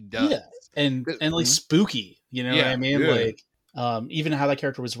what he does. Yeah, and like spooky. You know what I mean? Yeah. Like, even how that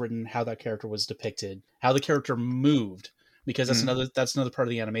character was written, how that character was depicted, how the character moved. Because that's another part of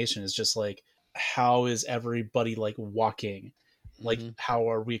the animation is just like, how is everybody like walking? Like, how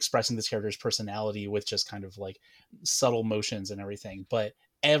are we expressing this character's personality with just kind of like subtle motions and everything? But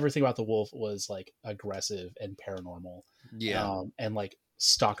everything about the wolf was like aggressive and paranormal. Yeah. And like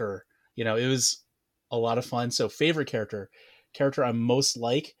stalker, you know, it was a lot of fun. So favorite character I'm most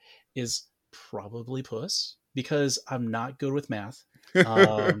like is probably Puss, because I'm not good with math.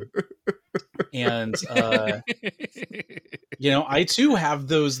 And you know, I too have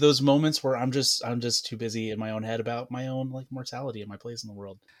those moments where I'm just too busy in my own head about my own like mortality and my place in the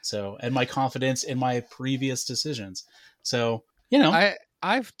world. So, and my confidence in my previous decisions. So, you know,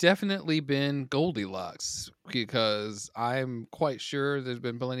 I've definitely been Goldilocks, because I'm quite sure there's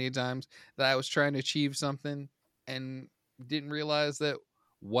been plenty of times that I was trying to achieve something and didn't realize that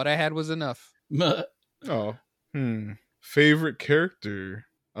what I had was enough. Favorite character,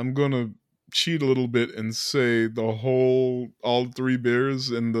 I'm gonna cheat a little bit and say all three bears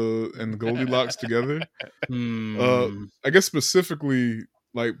and Goldilocks together. I guess specifically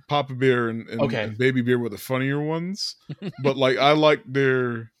like Papa Bear and Baby Bear were the funnier ones, but like I like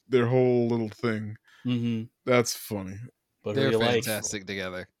their whole little thing. Mm-hmm. That's funny. But they're like? fantastic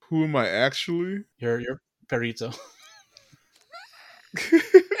together. Who am I actually? You're Perito.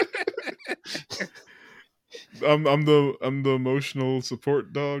 I'm the emotional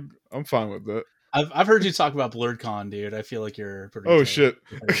support dog. I'm fine with that. I've heard you talk about Blurred Con, dude. I feel like you're Perito. Oh shit.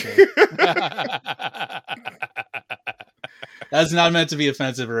 That's not meant to be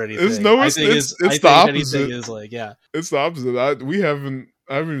offensive or anything. It's the opposite. Is like, yeah. It's the opposite. I haven't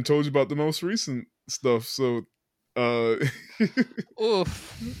even told you about the most recent stuff. So,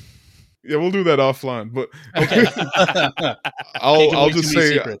 Oof. Yeah, we'll do that offline. But okay, I'll just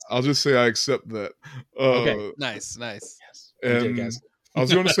say I accept that. Okay, nice. Yes, and did, guys. I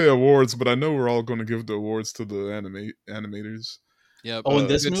was going to say awards, but I know we're all going to give the awards to the animators. Yep. Oh, in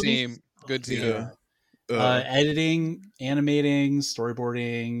this good movie? Good team. Yeah. Editing, animating,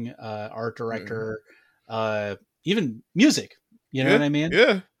 storyboarding, art director, even music. You know what I mean?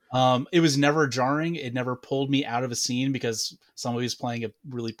 Yeah. It was never jarring. It never pulled me out of a scene because somebody was playing a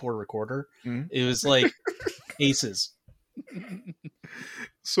really poor recorder. Mm-hmm. It was like aces.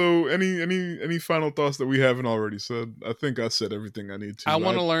 So, any final thoughts that we haven't already said? I think I said everything I need to. I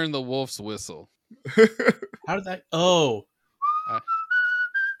want to learn the wolf's whistle. How did that? Oh,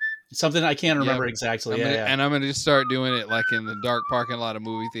 something I can't remember exactly. And I'm going to just start doing it like in the dark parking lot of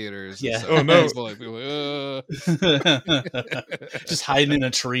movie theaters. Yeah. Oh no. Just hiding in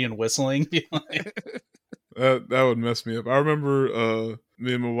a tree and whistling. That would mess me up. I remember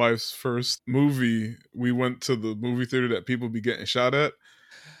me and my wife's first movie. We went to the movie theater that people be getting shot at.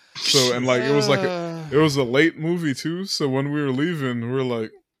 So and like it was a late movie too. So when we were leaving, we were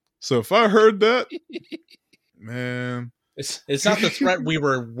like, so if I heard that, man. It's not the threat we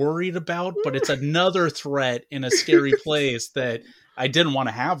were worried about, but it's another threat in a scary place that I didn't want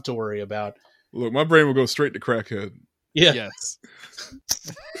to have to worry about. Look, my brain will go straight to crackhead. Yeah. Yes.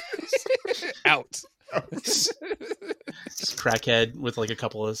 Out. Crackhead with like a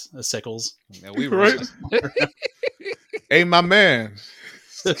couple of sickles. Yeah, we right. Hey, my man.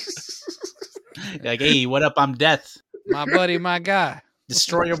 Like, hey, what up? I'm Death. My buddy, my guy.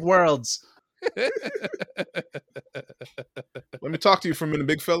 Destroyer of worlds. Let me talk to you for a minute,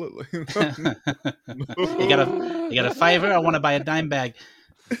 big fella. You got a $5? I want to buy a dime bag.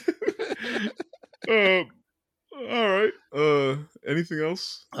 All right. Anything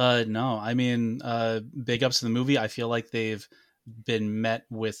else? No. I mean, big ups to the movie. I feel like they've been met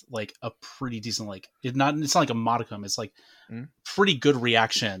with like a pretty decent, like it's not like a modicum. It's like pretty good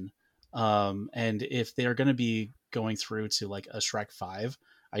reaction. And if they're going to be going through to like a Shrek 5,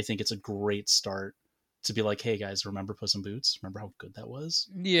 I think it's a great start to be like, hey guys, remember Puss in Boots? Remember how good that was?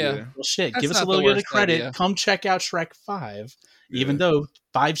 Yeah. Well, shit, That's give us a little bit of credit. Idea. Come check out Shrek 5. Even though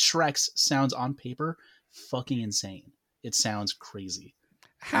 5 Shreks sounds on paper fucking insane. It sounds crazy.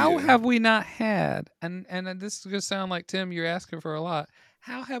 How have we not had, and this is going to sound like, Tim, you're asking for a lot.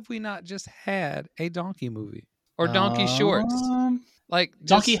 How have we not just had a donkey movie? Or donkey shorts? Like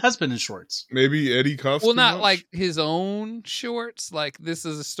Donkey Husband in shorts. Maybe Eddie Kofsky. Well, not like his own shorts. Like this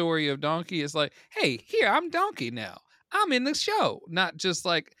is a story of Donkey. It's like, hey, here I'm Donkey now. I'm in the show. Not just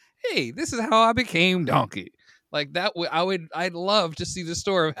like, hey, this is how I became Donkey. Like that. I'd love to see the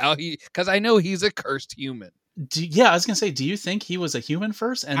story of how because I know he's a cursed human. I was gonna say, do you think he was a human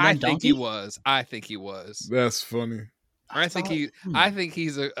first and then I Donkey? I think he was. That's funny. I think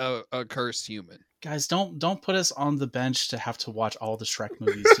he's a cursed human. Guys, don't put us on the bench to have to watch all the Shrek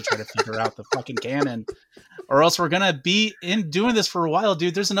movies to try to figure out the fucking canon, or else we're gonna be doing this for a while,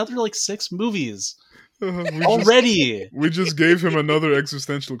 dude. There's another like 6 movies already. We just gave him another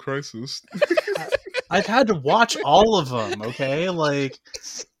existential crisis. I've had to watch all of them. Okay, like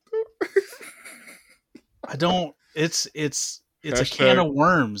I don't. It's a can of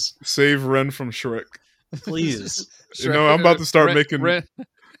worms. Save Ren from Shrek, please. I'm about to start making.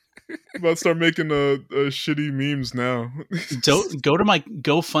 I'm about to start making a shitty memes now. Don't go to my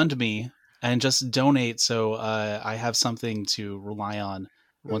GoFundMe and just donate so I have something to rely on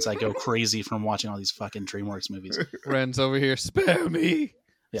once I go crazy from watching all these fucking DreamWorks movies. Ren's over here. Spare me.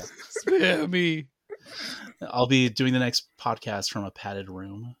 Yeah. Spare me. I'll be doing the next podcast from a padded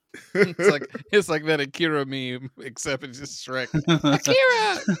room. It's like that Akira meme, except it's just Shrek.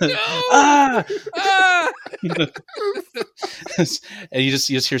 Akira! No! Ah! And you just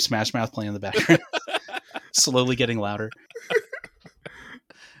hear Smash Mouth playing in the background, slowly getting louder.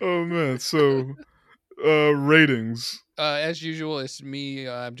 Oh man! So, ratings. As usual, it's me.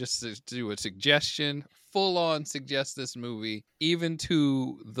 I'm just to do a suggestion. Full on suggest this movie, even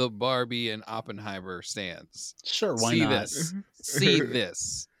to the Barbie and Oppenheimer stands. Sure, why not? See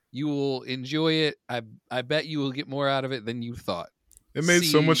this. You will enjoy it. I bet you will get more out of it than you thought. It made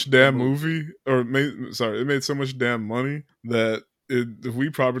so much damn movie, or it made so much damn money that we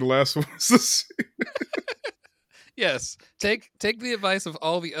probably the last ones to see. Yes, take the advice of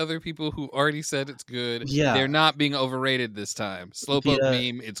all the other people who already said it's good. Yeah, they're not being overrated this time. Slowpoke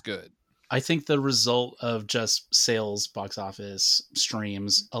meme, it's good. I think the result of just sales, box office,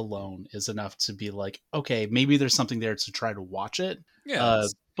 streams alone is enough to be like, okay, maybe there's something there to try to watch it. Yeah,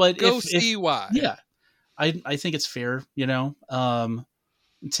 but go see why. Yeah, I think it's fair.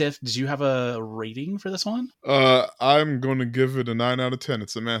 Tiff, did you have a rating for this one? I'm going to give it a 9 out of 10.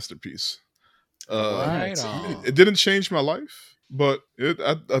 It's a masterpiece. Right on. It didn't change my life, but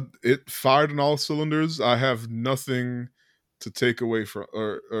it fired on all cylinders. I have nothing to take away from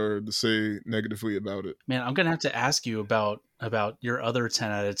or to say negatively about it. Man, I'm gonna have to ask you about your other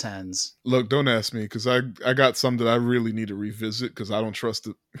 10 out of 10s. Look, don't ask me, because I got some that I really need to revisit because I don't trust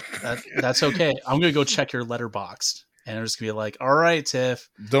it. That's okay. I'm gonna go check your Letterboxd. And I'm just gonna be like, all right, Tiff.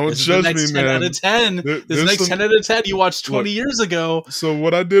 Don't judge me, man. 10 out of 10. This next 10 out of 10 you watched 20 years ago. So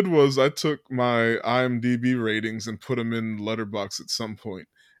what I did was I took my IMDb ratings and put them in Letterboxd at some point.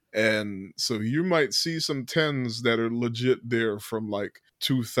 And so you might see some 10s that are legit there from like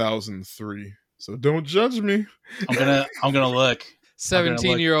 2003. So don't judge me. I'm gonna look.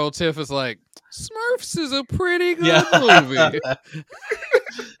 17-year-old Tiff is like, Smurfs is a pretty good movie.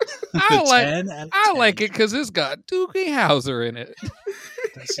 I like it because it's got Doogie Howser in it.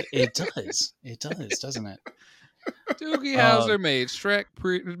 It does. It does, doesn't it? Doogie Howser made Shrek.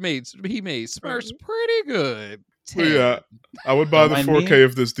 He made Smurfs pretty good. Yeah, I would buy the 4K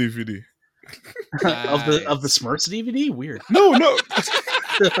of this DVD. Nice. of the Smurfs DVD. Weird. No.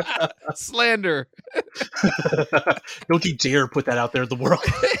 Slander. Don't you dare put that out there in the world.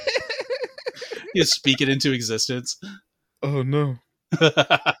 You speak it into existence. Oh no.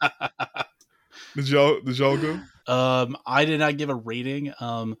 Did y'all go? I did not give a rating.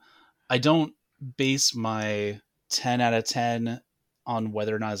 I don't base my 10 out of 10 on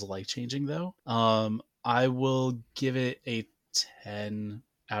whether or not it's life changing though. I will give it a 10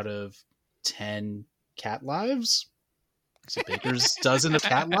 out of 10 cat lives. So Baker's dozen of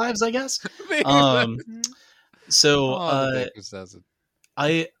cat lives, I guess. Baker's dozen.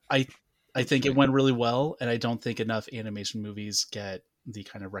 I think it went really well, and I don't think enough animation movies get the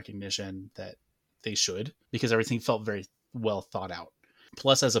kind of recognition that they should, because everything felt very well thought out.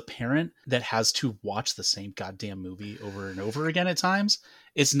 Plus, as a parent that has to watch the same goddamn movie over and over again at times,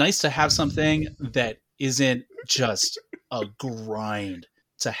 it's nice to have something that isn't just a grind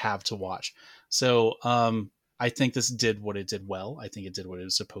to have to watch. So I think this did what it did well. I think it did what it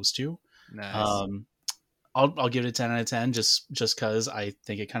was supposed to. Nice. I'll give it a 10 out of 10 just because I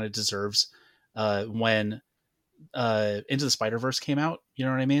think it kind of deserves when Into the Spider-Verse came out. You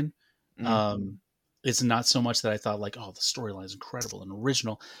know what I mean? Mm-hmm. It's not so much that I thought like, oh, the storyline is incredible and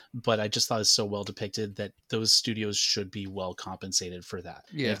original, but I just thought it's so well depicted that those studios should be well compensated for that.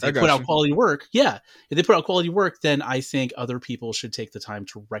 Yeah, if they put out quality work, then I think other people should take the time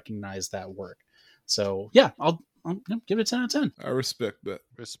to recognize that work. So yeah, I'll give it a 10 out of 10. I respect that.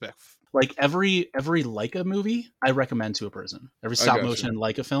 Respect. Like every Leica movie, I recommend to a person. Every stop motion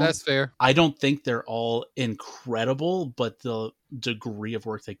Leica film. That's fair. I don't think they're all incredible, but the degree of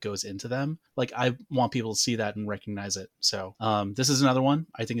work that goes into them, like I want people to see that and recognize it. So this is another one.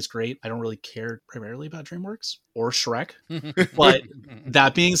 I think it's great. I don't really care primarily about DreamWorks or Shrek, but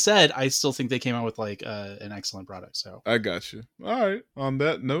that being said, I still think they came out with like an excellent product. So I got you. All right. On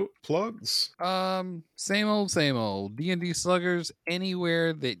that note, plugs. Same old D&D Sluggers.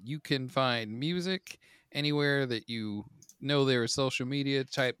 Anywhere that you can find music, anywhere that you know there is social media,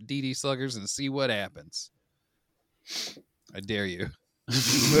 type DD Sluggers and see what happens. I dare you.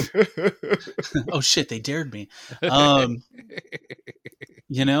 Oh shit, they dared me. Same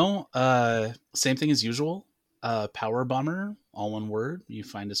thing as usual. Power Bomber, all one word. You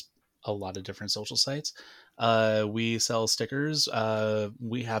find us a lot of different social sites. We sell stickers.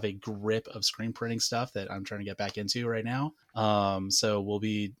 We have a grip of screen printing stuff that I'm trying to get back into right now. So we'll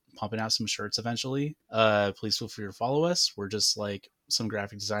be pumping out some shirts eventually. Please feel free to follow us. We're just like some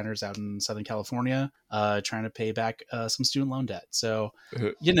graphic designers out in Southern California, trying to pay back some student loan debt. So,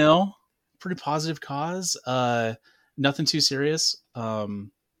 pretty positive cause. Nothing too serious.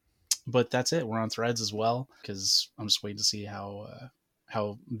 But that's it. We're on Threads as well, because I'm just waiting to see how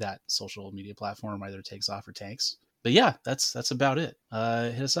that social media platform either takes off or tanks. But yeah, that's about it.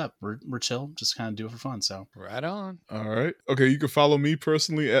 Hit us up. We're chill. Just kind of do it for fun. So right on. All right. Okay, you can follow me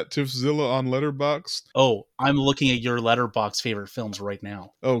personally at Tiffzilla on Letterboxd. Oh, I'm looking at your Letterboxd favorite films right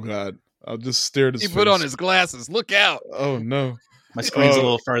now. Oh God, I'll just stare at his face. He put on his glasses. Look out. Oh no. My screen's a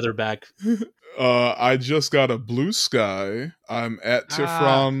little farther back. I just got a Blue Sky. I'm at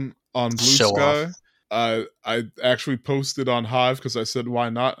Tifron on Blue Show Sky. off. I actually posted on Hive because I said why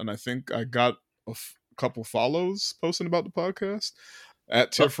not, and I think I got a couple follows posting about the podcast.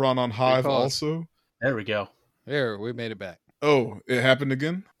 At Tifron on Hive also. There we go. There, we made it back. Oh, it happened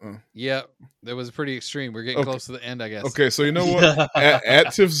again? Oh. Yeah, that was pretty extreme. We're getting close to the end, I guess. Okay, so you know what? at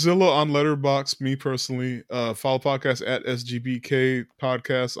Tifzilla on Letterboxd, me personally, follow podcast at SGBK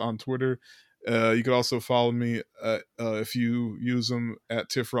Podcast on Twitter. You can also follow me if you use them at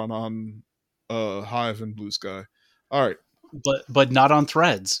Tifron on Hive and Blue Sky. All right. But not on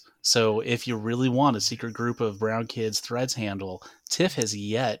Threads. So if you really want a secret group of brown kids Threads handle, Tiff has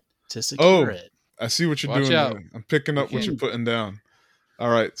yet to secure it. I see what you're doing. I'm picking up what you're putting down. All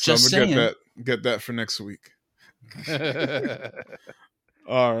right, so Just I'm gonna get that for next week.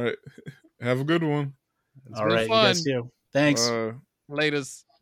 All right, have a good one. All right, fun. You guys too. Thanks. Latest.